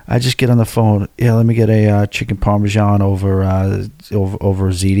 I'd just get on the phone. Yeah, let me get a chicken parmesan over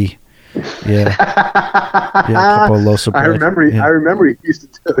ziti. Yeah, a couple of loaves of bread. I remember he used to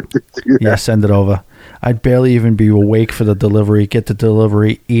do that. Yeah, send it over. I'd barely even be awake for the delivery. Get the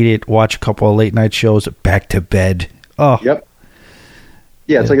delivery, eat it, watch a couple of late night shows, back to bed. Oh, yep.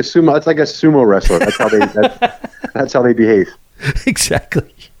 Yeah, it's like a sumo. It's like a sumo wrestler. That's how they behave.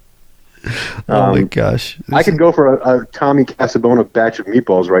 Exactly. Oh my gosh! I could go for a Tommy Casabona batch of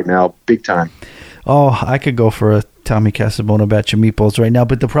meatballs right now, big time. Oh, I could go for a Tommy Casabona batch of meatballs right now,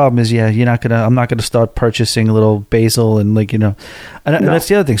 but the problem is, I'm not gonna start purchasing a little basil and and that's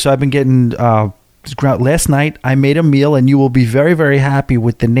the other thing. So I've been getting last night I made a meal, and you will be very, very happy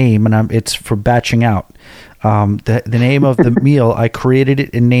with the name, and it's for batching out. The name of the meal, I created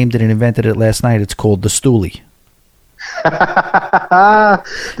it and named it and invented it last night. It's called the Stoolie.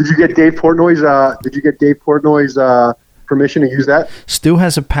 Did you get Dave Portnoy's permission to use that? Stu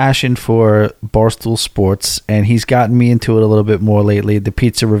has a passion for Barstool Sports, and he's gotten me into it a little bit more lately. The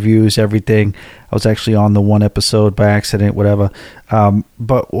pizza reviews, everything. I was actually on the one episode by accident, whatever.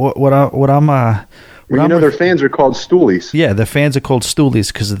 But their fans are called Stoolies. Yeah, the fans are called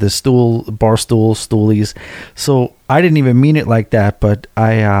Stoolies because of the Barstool Stoolies. So I didn't even mean it like that, but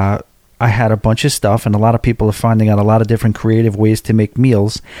I I had a bunch of stuff, and a lot of people are finding out a lot of different creative ways to make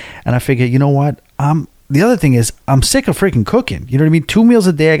meals. And I figured, you know what? The other thing is, I'm sick of freaking cooking. You know what I mean? 2 meals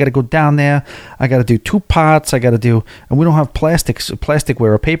a day. I got to go down there. I got to do 2 pots. And we don't have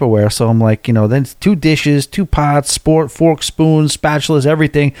plasticware or paperware. So I'm like, then it's 2 dishes, 2 pots, forks, spoons, spatulas,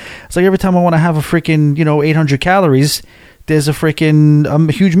 everything. It's like every time I want to have a freaking, 800 calories, there's a freaking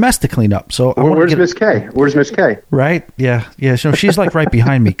huge mess to clean up. So where's Miss K? Where's Miss K? Right? Yeah. So she's like right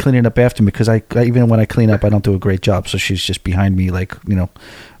behind me, cleaning up after me, because I even when I clean up, I don't do a great job. So she's just behind me, like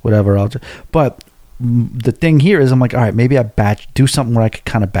whatever. But the thing here is, I'm like, all right, maybe I do something where I could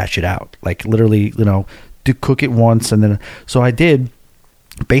kind of batch it out, like literally, cook it once, and then. So I did,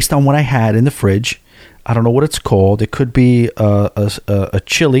 based on what I had in the fridge. I don't know what it's called. It could be a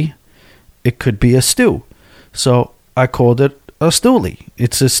chili, it could be a stew. So I called it a stoolie.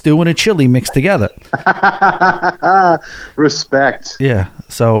 It's a stew and a chili mixed together. Respect. Yeah.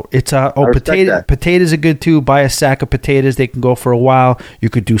 So it's potatoes are good too. Buy a sack of potatoes. They can go for a while. You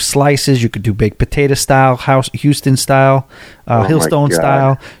could do slices. You could do baked potato style, Houston style, Hillstone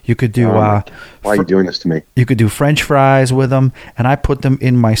style. You could do. Why are you doing this to me? You could do French fries with them, and I put them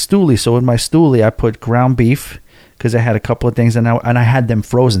in my stoolie. So in my stoolie, I put ground beef, because I had a couple of things, and I had them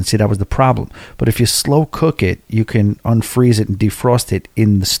frozen. See, that was the problem. But if you slow cook it, you can unfreeze it and defrost it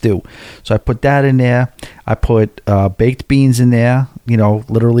in the stew. So I put that in there. I put baked beans in there,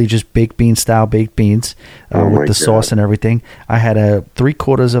 literally just baked bean style baked beans with the sauce and everything. I had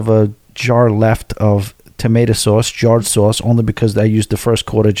 3/4 of a jar left of tomato sauce, jarred sauce, only because I used the first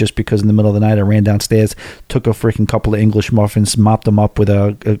quarter, just because in the middle of the night I ran downstairs, took a freaking couple of English muffins, mopped them up with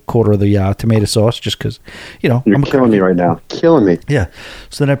a quarter of the tomato sauce, just because, You're killing me right now. Killing me. Yeah.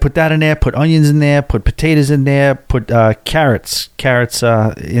 So then I put that in there, put onions in there, put potatoes in there, put carrots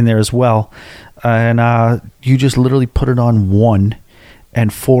in there as well. And you just literally put it on one,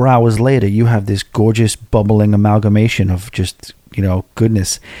 and 4 hours later you have this gorgeous bubbling amalgamation of just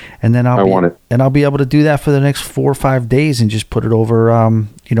goodness. And then I'll be able to do that for the next 4 or 5 days and just put it over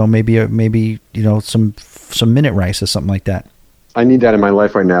maybe some minute rice or something like that. I need that in my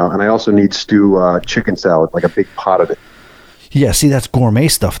life right now, and I also need stew chicken salad, like a big pot of it. Yeah, see, that's gourmet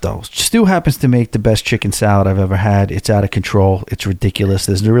stuff, though. Stu happens to make the best chicken salad I've ever had. It's out of control. It's ridiculous.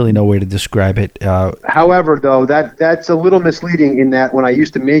 There's really no way to describe it. However, though, that's a little misleading in that when I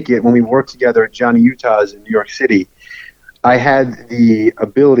used to make it, when we worked together at Johnny Utah's in New York City, I had the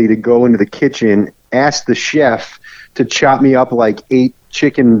ability to go into the kitchen, ask the chef to chop me up like 8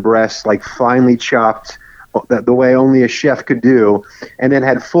 chicken breasts, like finely chopped, the way only a chef could do, and then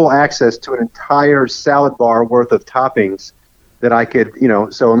had full access to an entire salad bar worth of toppings that I could,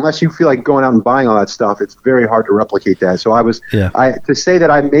 so unless you feel like going out and buying all that stuff, it's very hard to replicate that. So to say that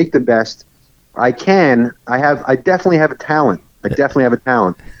I make the best, I definitely have a talent.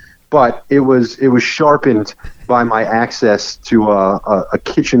 But it was sharpened by my access to a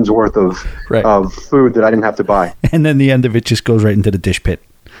kitchen's worth of food that I didn't have to buy. And then the end of it just goes right into the dish pit.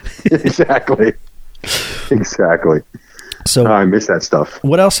 Exactly. So I miss that stuff.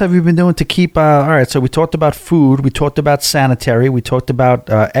 What else have you been doing to keep? All right, so we talked about food, we talked about sanitary, we talked about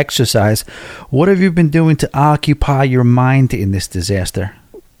exercise. What have you been doing to occupy your mind in this disaster?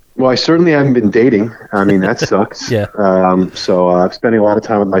 Well, I certainly haven't been dating. I mean, that sucks. Yeah. So I'm spending a lot of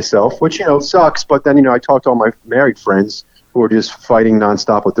time with myself, which, sucks. But then, I talk to all my married friends who are just fighting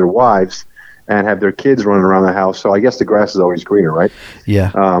nonstop with their wives and have their kids running around the house. So I guess the grass is always greener, right?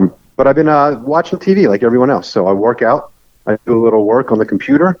 Yeah. But I've been watching TV like everyone else. So I work out. I do a little work on the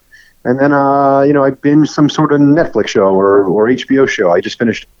computer. And then, I binge some sort of Netflix show or HBO show. I just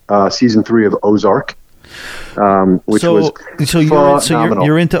finished season 3 of Ozark. Which was phenomenal.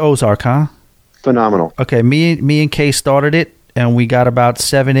 You're into Ozark, huh? Phenomenal. Okay, me and Kay started it, and we got about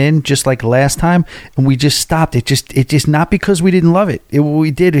 7 in, just like last time, and we just stopped. It just not because we didn't love it. We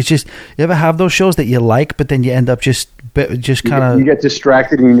did. It's just, you ever have those shows that you like, but then you end up just kind of, you get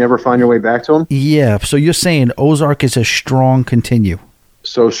distracted and you never find your way back to them. Yeah. So you're saying Ozark is a strong continue?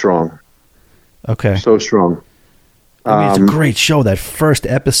 So strong. Okay. So strong. I mean, it's a great show. That first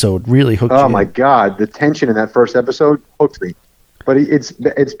episode really hooked you. Oh my God, the tension in that first episode hooked me. But it's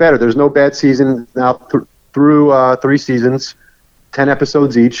better. There's no bad season now through 3 seasons, 10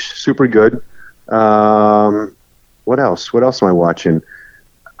 episodes each. Super good. What else? What else am I watching?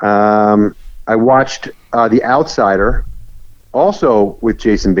 I watched The Outsider, also with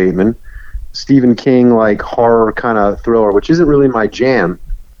Jason Bateman, Stephen King like horror kind of thriller, which isn't really my jam,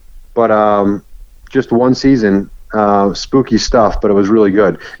 but just 1 season. Spooky stuff, but it was really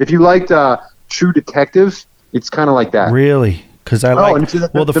good. If you liked True Detective, it's kind of like that. Really? Because I like.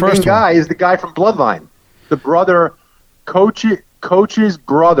 The first guy is the guy from Bloodline, the brother, Coach's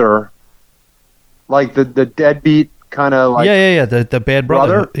brother like the deadbeat kind of like yeah. The bad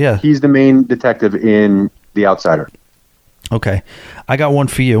brother. Yeah, he's the main detective in The Outsider. Okay, I got one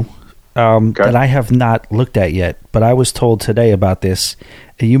for you that I have not looked at yet, but I was told today about this.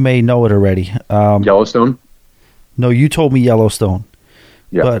 You may know it already. Yellowstone? No, you told me Yellowstone.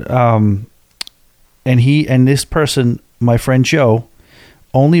 Yeah. But and this person, my friend Joe,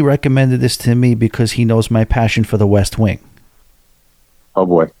 only recommended this to me because he knows my passion for The West Wing. Oh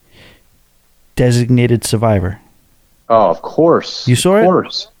boy. Designated Survivor. Oh, of course. You saw it? Of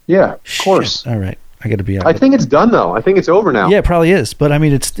course. Yeah, of course. All right. I got to be honest. I think it's done though. I think it's over now. Yeah, it probably is. But I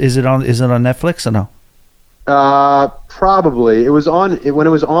mean, is it on Netflix or no? Probably. It was on when it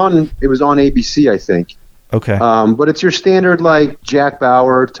was on ABC, I think. Okay. But it's your standard like Jack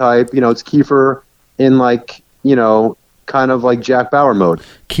Bauer type, it's Kiefer in like, kind of like Jack Bauer mode.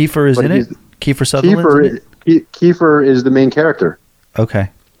 Kiefer is in it? Kiefer Sutherland? Kiefer is the main character. Okay.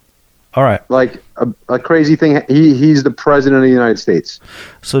 All right. Like a crazy thing. He's the president of the United States.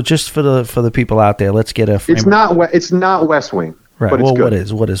 So just for the people out there, let's get a framework. It's not West Wing. Right. But it's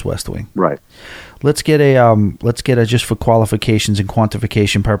good. What is West Wing? Right. Let's get a just for qualifications and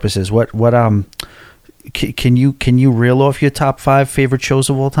quantification purposes. What can you reel off your top 5 favorite shows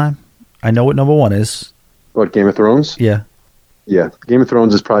of all time? I know what number 1 is. What, Game of Thrones? Yeah. Yeah. Game of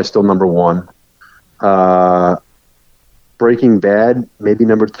Thrones is probably still number 1. Breaking Bad, maybe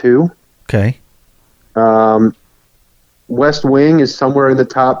number 2. Okay. West Wing is somewhere in the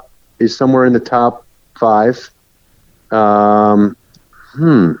top 5.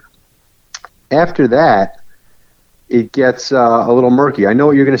 After that, it gets a little murky. I know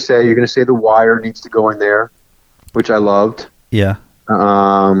what you're going to say. You're going to say The Wire needs to go in there, which I loved. Yeah.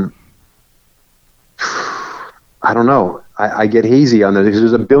 I don't know. I get hazy on this because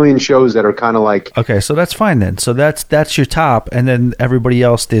there's a billion shows that are kind of like. Okay, so that's fine then. So that's your top, and then everybody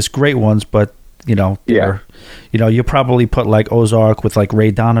else. There's great ones, but you probably put like Ozark with like Ray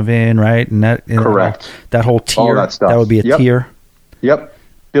Donovan, right? And that correct. That whole tier. All that stuff. That would be a tier. Yep.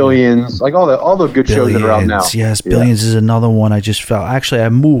 Billions, like all the good shows that are out now. Yes, Billions is another one. I just felt. Actually, I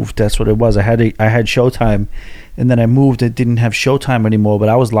moved. That's what it was. I had Showtime, and then I moved. It didn't have Showtime anymore, but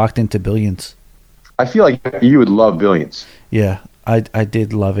I was locked into Billions. I feel like you would love Billions. Yeah, I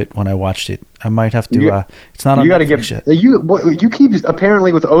did love it when I watched it. I might have to. It's not on Netflix yet. You keep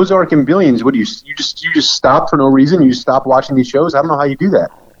apparently with Ozark and Billions. What do you just stop for no reason? You stop watching these shows. I don't know how you do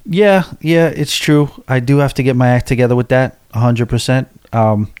that. Yeah, it's true. I do have to get my act together with that. 100%.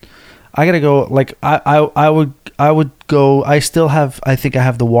 I gotta go. Like I would go. I think I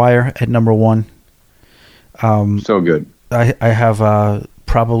have The Wire at number 1. So good. I have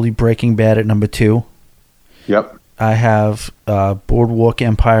probably Breaking Bad at number 2. Yep. I have Boardwalk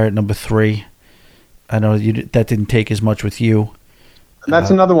Empire at number 3. I know that didn't take as much with you.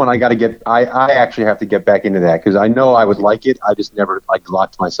 That's another one I got to get. I actually have to get back into that because I know I would like it. I just never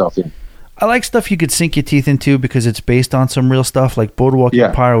locked myself in. I like stuff you could sink your teeth into because it's based on some real stuff. Like Boardwalk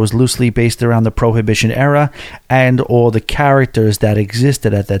Empire was loosely based around the Prohibition era and all the characters that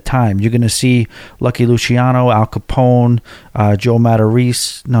existed at that time. You're going to see Lucky Luciano, Al Capone, Joe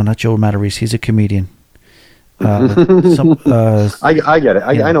Matarese. No, not Joe Matarese. He's a comedian. I get it.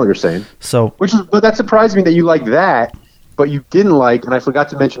 I know what you're saying. But that surprised me that you like that, but you didn't like, and I forgot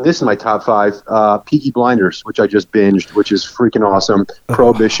to mention this in my top 5, Peaky Blinders, which I just binged, which is freaking awesome.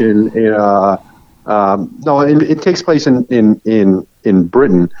 Prohibition. It takes place in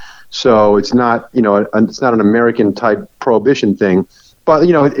Britain, so it's not it's not an American type prohibition thing, but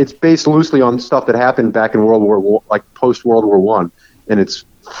it's based loosely on stuff that happened back in World War, like post World War I, and it's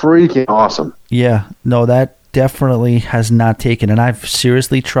freaking awesome. Yeah, no, that definitely has not taken, and I've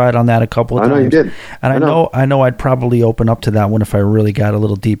seriously tried on that a couple of times. I know you did, and I know I'd probably open up to that one if I really got a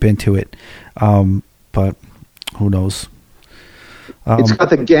little deep into it, but who knows? It's got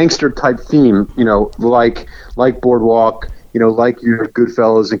the gangster type theme, like Boardwalk, like your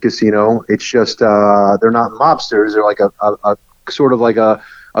Goodfellas and Casino. It's just they're not mobsters; they're like a sort of like a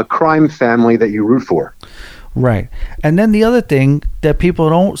crime family that you root for. Right, and then the other thing that people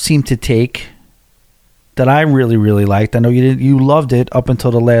don't seem to take, that I really, really liked. I know you did. You loved it up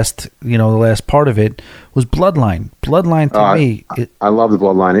until the last part of it was Bloodline. Bloodline to me, I love the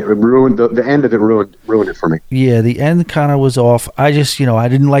Bloodline. It ruined the end of it. Ruined it for me. Yeah, the end kind of was off. I just, I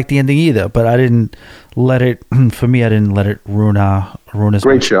didn't like the ending either, but I didn't let it. For me, I didn't let it ruin his.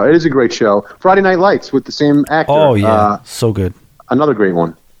 Great show. It is a great show. Friday Night Lights with the same actor. Oh yeah, so good. Another great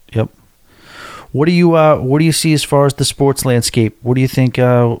one. Yep. What do you see as far as the sports landscape? What do you think?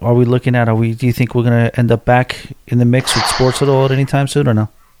 Are we looking at? Do you think we're going to end up back in the mix with sports at all at any time soon, or no?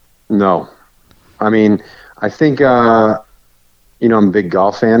 No, I mean, I think I'm a big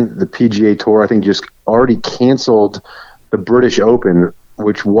golf fan. The PGA Tour, I think, just already canceled the British Open,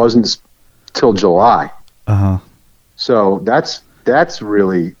 which wasn't till July. So that's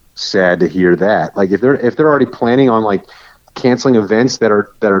really sad to hear that. Like if they're already planning on like canceling events that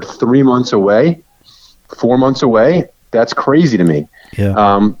are 3 months away, 4 months away, that's crazy to me.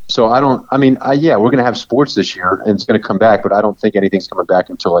 Yeah. So we're going to have sports this year and it's going to come back, but I don't think anything's coming back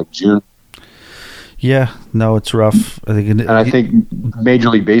until like June. Yeah, no, it's rough. I think Major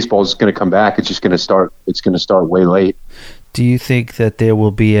League Baseball is going to come back. It's just going to start. It's going to start way late. Do you think that there will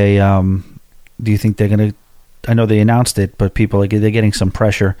be a? Do you think they're going to? I know they announced it, but people they're getting some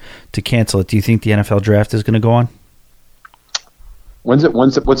pressure to cancel it. Do you think the NFL draft is going to go on? When's it?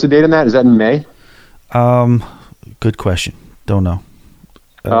 What's the date on that? Is that in May? Good question. Don't know.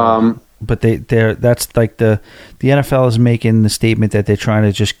 But that's like the NFL is making the statement that they're trying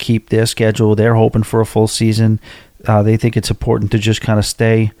to just keep their schedule. They're hoping for a full season. They think it's important to just kind of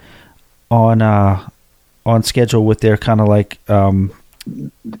stay on schedule with their kind of like.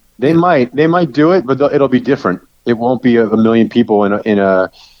 They might do it, but it'll be different. It won't be a million people in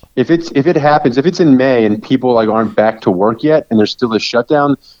a. If it happens, if it's in May and people like aren't back to work yet and there's still a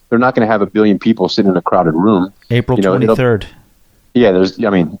shutdown, they're not going to have a billion people sitting in a crowded room. April 23rd. Yeah,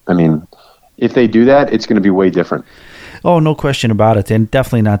 I mean, if they do that, it's going to be way different. Oh, no question about it. They're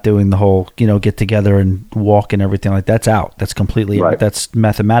definitely not doing the whole, get together and walk and everything like that's out. That's completely out. That's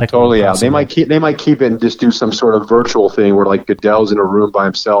mathematically totally impossible. out. They might keep it and just do some sort of virtual thing where like Goodell's in a room by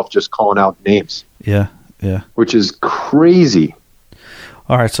himself, just calling out names. Yeah. Which is crazy.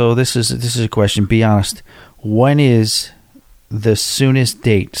 All right, so this is a question. Be honest. When is the soonest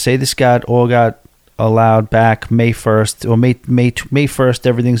date? Say this got allowed back May 1st or May 1st,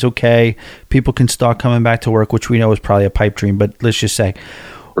 everything's okay. People can start coming back to work, which we know is probably a pipe dream, but let's just say,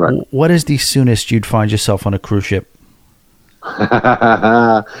 right. What is the soonest you'd find yourself on a cruise ship?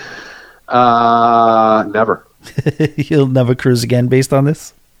 Never. You'll never cruise again based on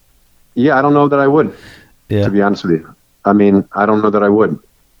this? Yeah, I don't know that I would, to be honest with you. I mean, I don't know that I would.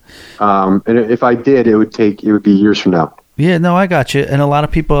 And if I did, it would be years from now. Yeah, no, I got you. And a lot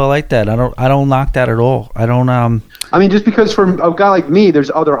of people are like that. I don't knock that at all. I don't. I mean, just because for a guy like me,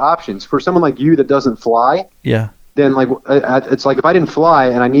 there's other options. For someone like you that doesn't fly, yeah. Then like it's like if I didn't fly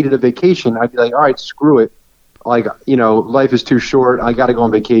and I needed a vacation, I'd be like, all right, screw it. Like life is too short. I got to go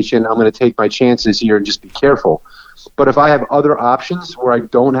on vacation. I'm going to take my chances here and just be careful. But if I have other options where I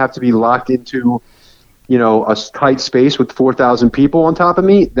don't have to be locked into, a tight space with 4,000 people on top of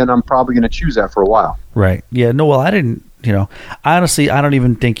me, then I'm probably going to choose that for a while. Right. Yeah. No. Well, I didn't. Honestly, I don't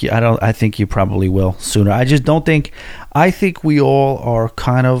even think you. I think you probably will sooner. I just don't think. I think we all are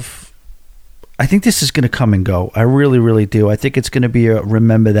kind of. I think this is going to come and go. I really, really do. I think it's going to be a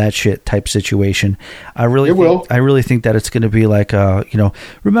remember that shit type situation. I really think that it's going to be like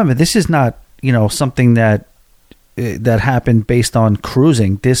remember this is not something that happened based on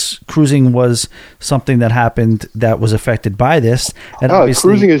cruising. This cruising was something that happened that was affected by this. And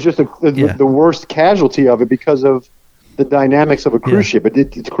cruising is just the worst casualty of it because of the dynamics of a cruise ship. But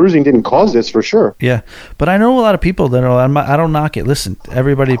cruising didn't cause this for sure. Yeah, but I know a lot of people that I don't knock it. Listen,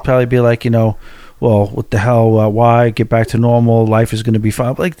 everybody probably be like, well, what the hell? Why get back to normal? Life is going to be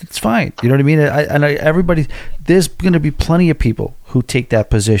fine. Like it's fine. You know what I mean? Everybody, there's going to be plenty of people who take that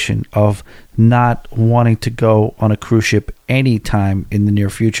position of not wanting to go on a cruise ship anytime in the near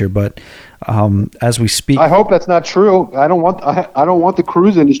future. But as we speak, I hope that's not true. I don't want the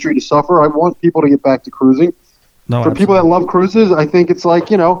cruise industry to suffer. I want people to get back to cruising. No, for people that love cruises, I think it's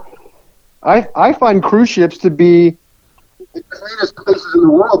like I find cruise ships to be the cleanest places in the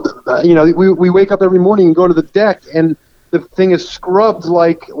world. We wake up every morning and go to the deck, and the thing is scrubbed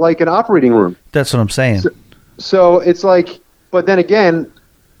like an operating room. That's what I'm saying. So it's like, but then again,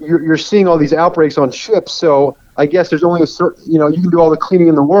 you're seeing all these outbreaks on ships. So I guess there's only a certain, you can do all the cleaning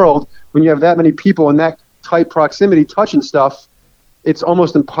in the world when you have that many people in that tight proximity touching stuff. It's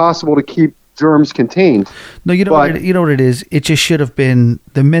almost impossible to keep germs contained. No, you know what it is. It just should have been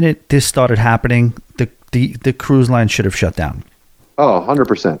the minute this started happening. The cruise line should have shut down. Oh,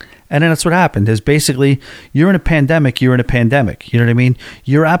 100%. And then that's what happened is basically you're in a pandemic. You know what I mean?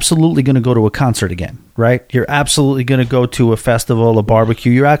 You're absolutely going to go to a concert again, right? You're absolutely going to go to a festival, a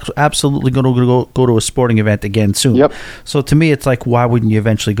barbecue. You're absolutely going to go to a sporting event again soon. Yep. So to me, it's like, why wouldn't you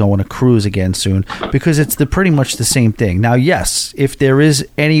eventually go on a cruise again soon? Because it's pretty much the same thing. Now, yes, if there is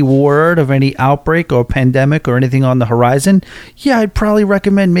any word of any outbreak or pandemic or anything on the horizon, yeah, I'd probably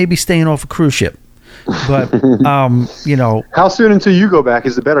recommend maybe staying off a cruise ship. But how soon until you go back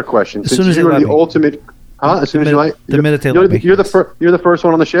is the better question. As soon as you're the ultimate, as soon as you like, the minute they let me. You're the first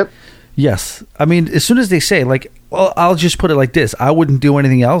one on the ship. Yes, I mean as soon as they say, like, Well, I'll just put it like this. I wouldn't do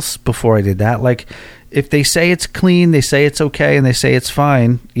anything else before I did that. Like, if they say it's clean, they say it's okay, and they say it's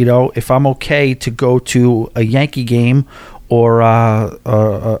fine, if I'm okay to go to a Yankee game or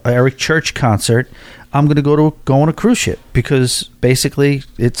a Eric Church concert, I'm going to go on a cruise ship because basically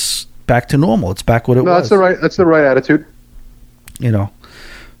it's back to normal. It's back what it was. That's the right attitude.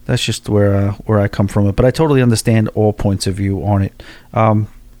 That's just where I come from it. But I totally understand all points of view on it. I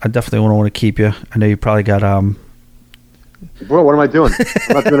definitely want to keep you. I know you probably got Bro, what am I doing?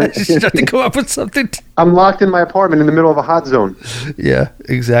 I'm not doing anything. Just have to come up with something. I'm locked in my apartment in the middle of a hot zone. Yeah,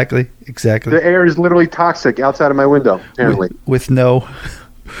 exactly. The air is literally toxic outside of my window, apparently. With no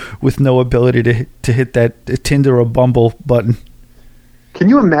ability to hit that Tinder or Bumble button. Can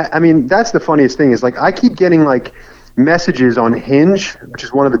you imagine? I mean, that's the funniest thing is, like, I keep getting, like, messages on Hinge, which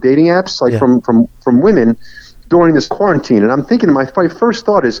is one of the dating apps, like, from women during this quarantine. And I'm thinking, my first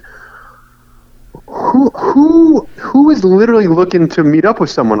thought is, who is literally looking to meet up with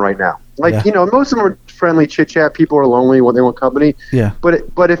someone right now? Like, most of them are friendly chit chat. People are lonely when they want company. Yeah.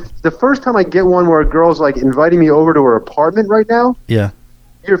 But if the first time I get one where a girl's like inviting me over to her apartment right now, yeah,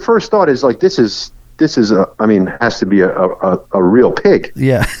 your first thought is like, this is has to be a real pig.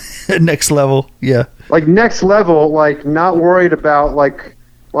 Yeah. Next level. Yeah. Like next level, like not worried about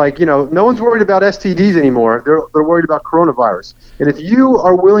no one's worried about STDs anymore. They're worried about coronavirus. And if you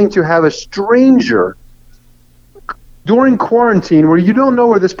are willing to have a stranger during quarantine where you don't know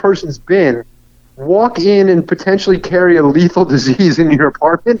where this person's been, walk in and potentially carry a lethal disease in your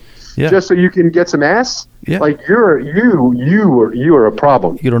apartment just so you can get some ass, like you are a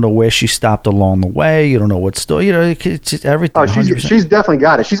problem. You don't know where she stopped along the way. You don't know what store. It's just everything. Oh, she's definitely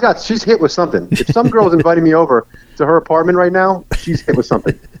got it. She's hit with something. If some girl's inviting me over to her apartment right now, she's hit with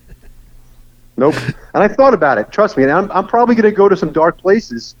something. Nope. And I thought about it. Trust me. And I'm probably going to go to some dark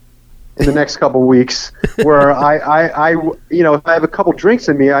places in the next couple of weeks where I if I have a couple drinks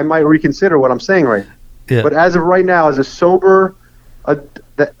in me, I might reconsider what I'm saying right now. Yeah. But as of right now, as a sober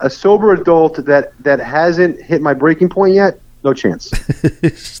adult that hasn't hit my breaking point yet, no chance.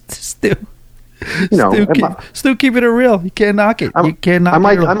 Stu, keeping it real. You can't knock it. You can't knock it.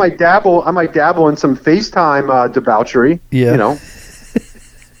 I might dabble in some FaceTime debauchery. Yeah.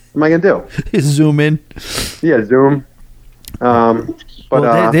 What am I gonna do? Zoom in. Yeah, Zoom.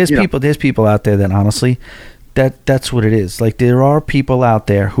 But there's people out there that honestly, that's what it is. Like, there are people out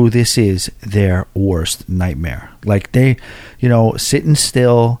there who this is their worst nightmare. Like, they, sitting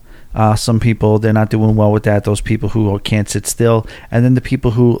still. Some people, they're not doing well with that. Those people who can't sit still, and then the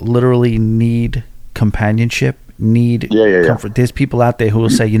people who literally need companionship, need comfort. Yeah. There's people out there who will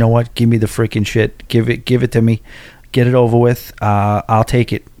say, you know what, give me the freaking shit, give it to me, get it over with. I'll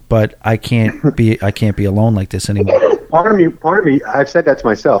take it, but I can't be alone like this anymore. Part of me, I've said that to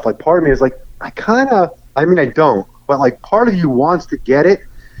myself. Like, part of me is like, I don't, but like, part of you wants to get it,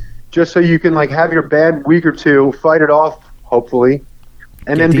 just so you can like have your bad week or two, fight it off, hopefully.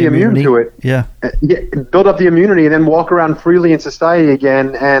 And then be immune to it. Yeah. Build up the immunity and then walk around freely in society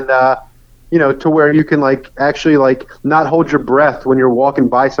again, and to where you can like actually like not hold your breath when you're walking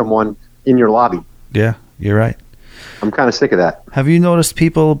by someone in your lobby. Yeah, you're right. I'm kind of sick of that. Have you noticed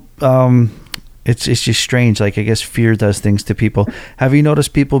people? It's just strange. Like, I guess fear does things to people. Have you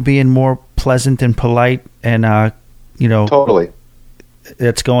noticed people being more pleasant and polite and Totally.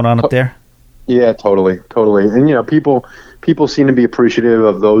 That's going on up there. Yeah, totally. And people seem to be appreciative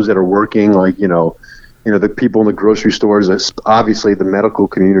of those that are working, like, the people in the grocery stores, obviously the medical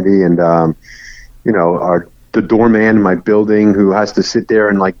community, and, the doorman in my building who has to sit there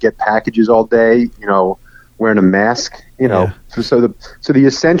and, like, get packages all day, wearing a mask, So the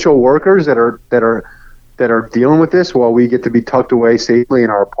essential workers that are dealing with this while we get to be tucked away safely in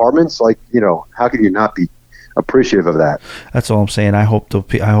our apartments, like, how can you not be appreciative of that? That's all I'm saying. I hope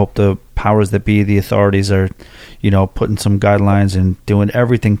the powers that be, the authorities, are putting some guidelines and doing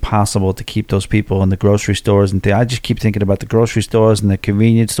everything possible to keep those people in the grocery stores. And I just keep thinking about the grocery stores and the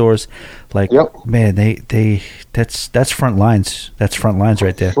convenience stores. Like, man, that's front lines. That's front lines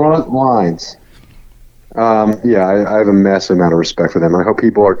right there. Front lines. I have a massive amount of respect for them. I hope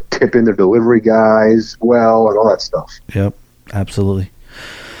people are tipping their delivery guys well and all that stuff. Yep, absolutely.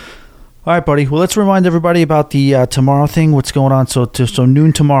 All right, buddy. Well, let's remind everybody about the tomorrow thing. What's going on? So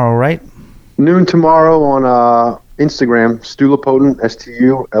noon tomorrow, right? Noon tomorrow on Instagram, Stu Lopoten,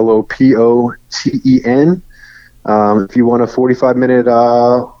 STULOPOTEN. If you want a 45-minute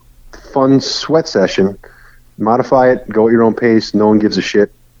fun sweat session, modify it, go at your own pace. No one gives a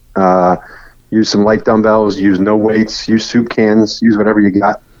shit. Use some light dumbbells, use no weights, use soup cans, use whatever you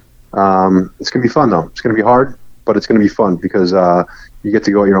got. It's going to be fun, though. It's going to be hard, but it's going to be fun because you get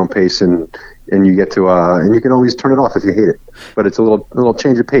to go at your own pace, and and you get to and you can always turn it off if you hate it. But it's a little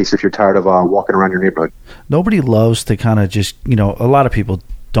change of pace if you're tired of walking around your neighborhood. Nobody loves to kind of just, a lot of people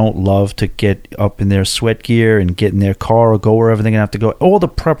don't love to get up in their sweat gear and get in their car or go wherever they're going to have to go. All the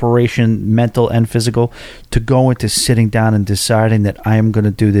preparation, mental and physical, to go into sitting down and deciding that I am going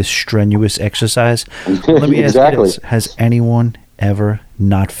to do this strenuous exercise. Let me ask you this. Has anyone ever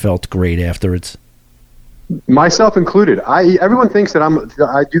not felt great afterwards? Myself included. Everyone thinks that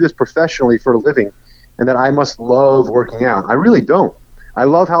I do this professionally for a living and that I must love working out. I really don't. I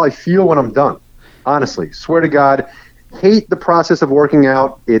love how I feel when I'm done. Honestly, swear to God. Hate the process of working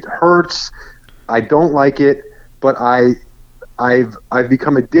out. It hurts. I don't like it, but I've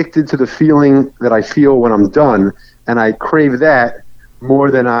become addicted to the feeling that I feel when I'm done, and I crave that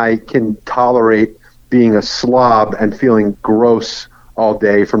more than I can tolerate being a slob and feeling gross all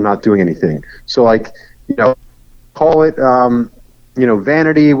day from not doing anything. So call it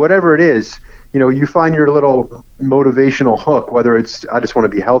vanity, whatever it is. You find your little motivational hook, whether it's I just want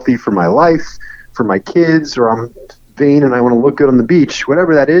to be healthy for my life, for my kids, or I'm vain and I want to look good on the beach,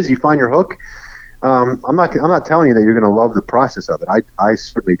 whatever that is, you find your hook. I'm not telling you that you're going to love the process of it. I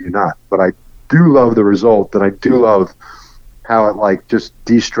certainly do not, but I do love the result, and I do love how it just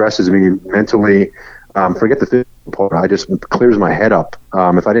de-stresses me mentally. Forget the physical part. I just clears my head up.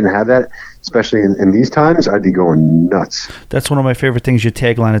 If I didn't have that, especially in these times, I'd be going nuts. That's one of my favorite things. Your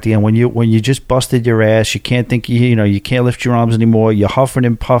tagline at the end, when you just busted your ass, you can't think, you can't lift your arms anymore. You're huffing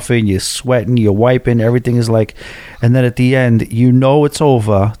and puffing, you're sweating, you're wiping. Everything is and then at the end, it's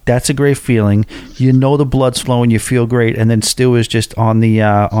over. That's a great feeling. The blood's flowing. You feel great, and then Stu is just on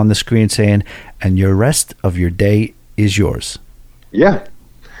the screen saying, "And your rest of your day is yours." Yeah.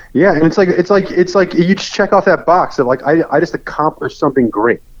 Yeah, and it's like you just check off that box of I just accomplished something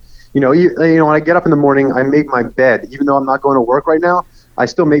great. When I get up in the morning, I make my bed. Even though I'm not going to work right now, I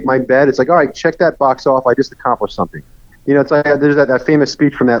still make my bed. It's all right, check that box off. I just accomplished something. It's there's that famous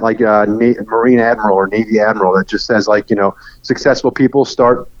speech from that Marine Admiral or Navy Admiral that just says successful people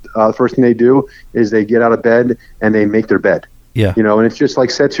start the first thing they do is they get out of bed and they make their bed. Yeah. And it's just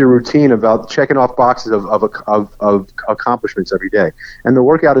sets your routine about checking off boxes of accomplishments every day. And the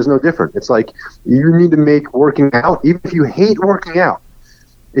workout is no different. It's you need to make working out, even if you hate working out.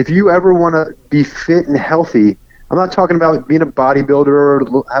 If you ever want to be fit and healthy, I'm not talking about being a bodybuilder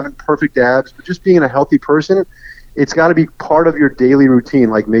or having perfect abs, but just being a healthy person, it's got to be part of your daily routine,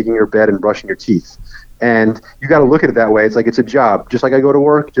 like making your bed and brushing your teeth. And you got to look at it that way. It's it's a job. Just like I go to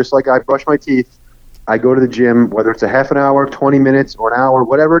work, just like I brush my teeth, I go to the gym, whether it's a half an hour, 20 minutes, or an hour,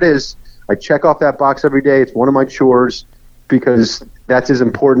 whatever it is. I check off that box every day. It's one of my chores because that's as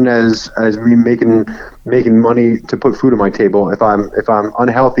important as me making money to put food on my table. If I'm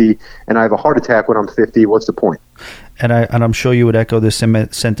unhealthy and I have a heart attack when I'm 50, what's the point? And I'm sure you would echo this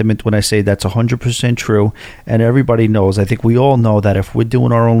sentiment when I say that's 100% true. And everybody knows, I think we all know that if we're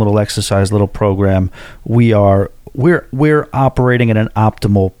doing our own little exercise, little program, we're operating at an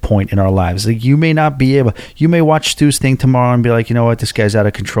optimal point in our lives. You may not be able, you may watch Stu's thing tomorrow and be like, you know what, this guy's out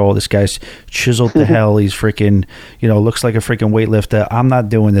of control. This guy's chiseled to hell. He's freaking, looks like a freaking weightlifter. I'm not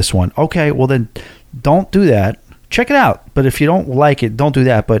doing this one. Okay, well then don't do that. Check it out. But if you don't like it, don't do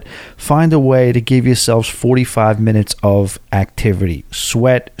that. But find a way to give yourselves 45 minutes of activity.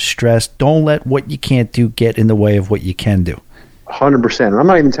 Sweat, stress. Don't let what you can't do get in the way of what you can do. 100%. And I'm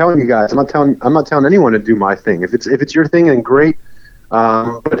not even telling you guys. I'm not telling anyone to do my thing. If it's your thing, then great.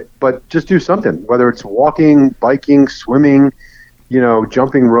 But just do something. Whether it's walking, biking, swimming,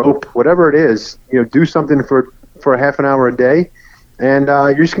 jumping rope, whatever it is. Do something for a half an hour a day, and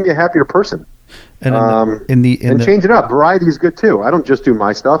you're just gonna be a happier person. And change it up. Variety is good too. I don't just do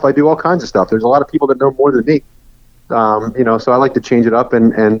my stuff. I do all kinds of stuff. There's a lot of people that know more than me. So I like to change it up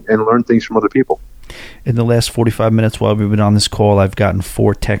and learn things from other people. In the last 45 minutes while we've been on this call, I've gotten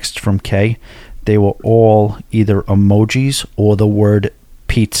 4 texts from Kay. They were all either emojis or the word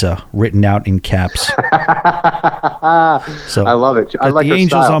pizza written out in caps. So I love it. I like the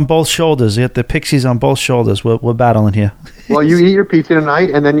angels style. On both shoulders. You got the pixies on both shoulders. We're battling here. Well, you eat your pizza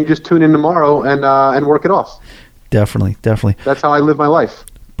tonight, and then you just tune in tomorrow and work it off. Definitely. That's how I live my life.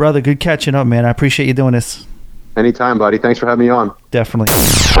 Brother, good catching up, man. I appreciate you doing this. Anytime, buddy. Thanks for having me on. Definitely.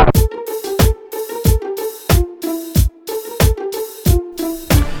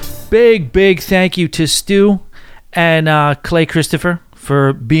 Big thank you to Stu and Clay Christoper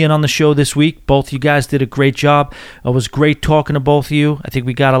for being on the show this week. Both you guys did a great job. It was great talking to both of you. I think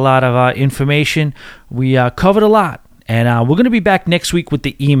we got a lot of information. We covered a lot. And we're going to be back next week with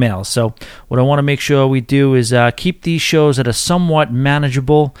the emails. So what I want to make sure we do is keep these shows at a somewhat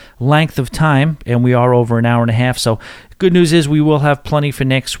manageable length of time, and we are over an hour and a half. So good news is we will have plenty for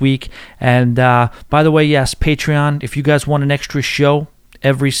next week. And by the way, yes, Patreon, if you guys want an extra show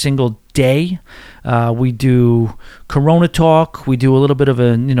every single day, we do Corona talk, we do a little bit of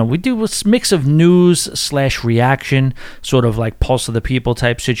we do a mix of news / reaction, sort of like pulse of the people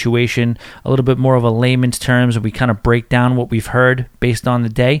type situation, a little bit more of a layman's terms, and we kind of break down what we've heard based on the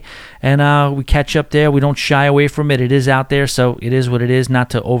day, and we catch up there. We don't shy away from it. It is out there, so it is what it is, not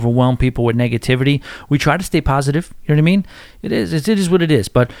to overwhelm people with negativity. We try to stay positive, you know what I mean? It is what it is,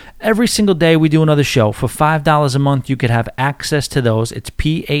 but every single day we do another show. For $5 a month, you could have access to those. It's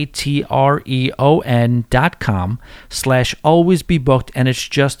patreon.com/alwaysbebooked, and it's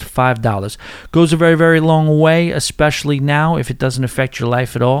just $5. Goes a very, very long way, especially now if it doesn't affect your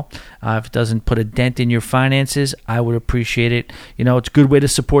life at all. If it doesn't put a dent in your finances, I would appreciate it. It's a good way to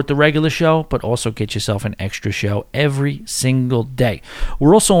support the regular show, but also get yourself an extra show every single day.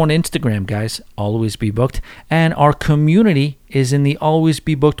 We're also on Instagram, guys, Always Be Booked, and our community is in the Always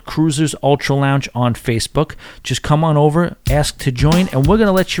Be Booked Cruisers Ultra Lounge on Facebook. Just come on over, ask to join, and we're going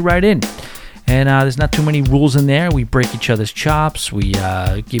to let you right in. And there's not too many rules in there. We break each other's chops. We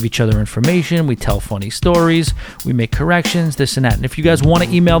give each other information. We tell funny stories. We make corrections, this and that. And if you guys want to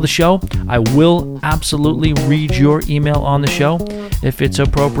email the show, I will absolutely read your email on the show if it's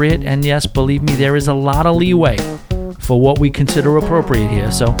appropriate. And yes, believe me, there is a lot of leeway for what we consider appropriate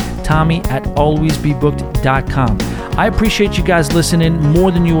here. So Tommy@alwaysbebooked.com. I appreciate you guys listening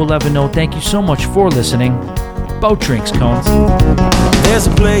more than you will ever know. Thank you so much for listening. Boat drinks, Cones. There's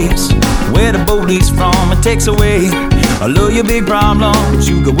a place where the boat leaves from. It takes away all of your big problems.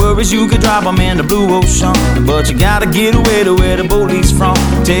 You got worries, you could drop them in the blue ocean, but you gotta get away to where the boat leaves from.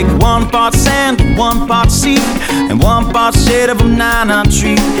 Take 1 part sand, 1 part sea, and 1 part shade of a 9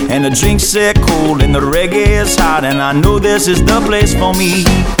 tree. And the drinks set cold and the reggae is hot, and I know this is the place for me.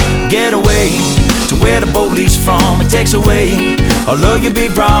 Get away to where the boat leaves from. It takes away all of your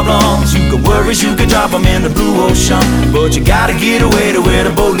big problems. You got worries, you could drop them in the blue ocean, but you gotta get away to where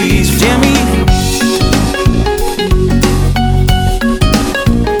the boat leaves. Jimmy.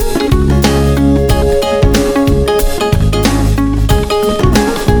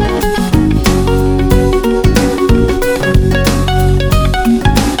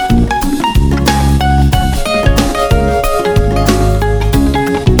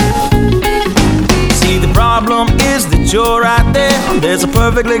 You're right there. There's a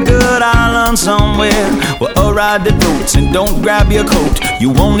perfectly good island somewhere where a ride that floats, and don't grab your coat. You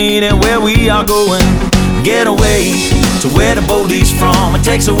won't need it where we are going. Get away to where the boat leaves from. It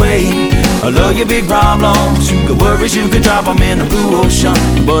takes away all of your big problems. You got worries, you can drop them in the blue ocean,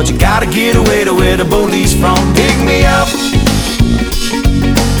 but you gotta get away to where the boat leaves from. Pick me up,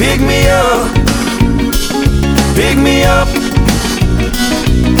 pick me up, pick me up.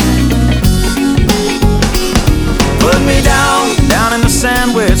 Put me down, down in the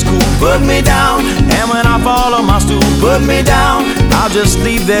sand where it's cool. Put me down, and when I fall on my stool, put me down. I'll just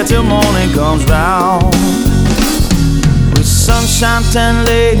leave there till morning comes round. With sunshine, 10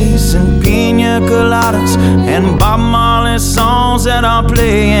 ladies, and pina coladas, and Bob Marley songs that are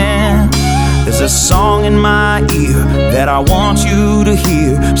playing. There's a song in my ear that I want you to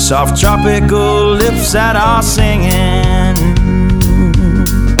hear. Soft tropical lips that are singing.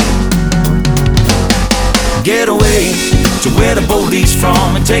 Get away to where the boat leaves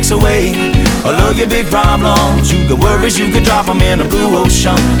from. It takes away all of your big problems. You got worries, you can drop them in the blue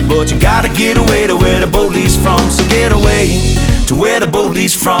ocean, but you gotta get away to where the boat leaves from. So get away to where the boat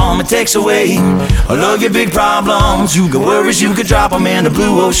leaves from. It takes away all of your big problems. You got worries, you can drop them in the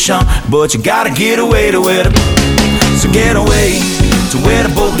blue ocean, but you gotta get away to where the... So get away to where the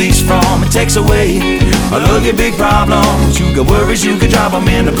boat leaves from. It takes away all of your big problems. You got worries, you can drop them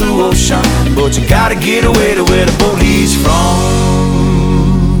in the blue ocean, but you gotta get away to where the boat leaves from.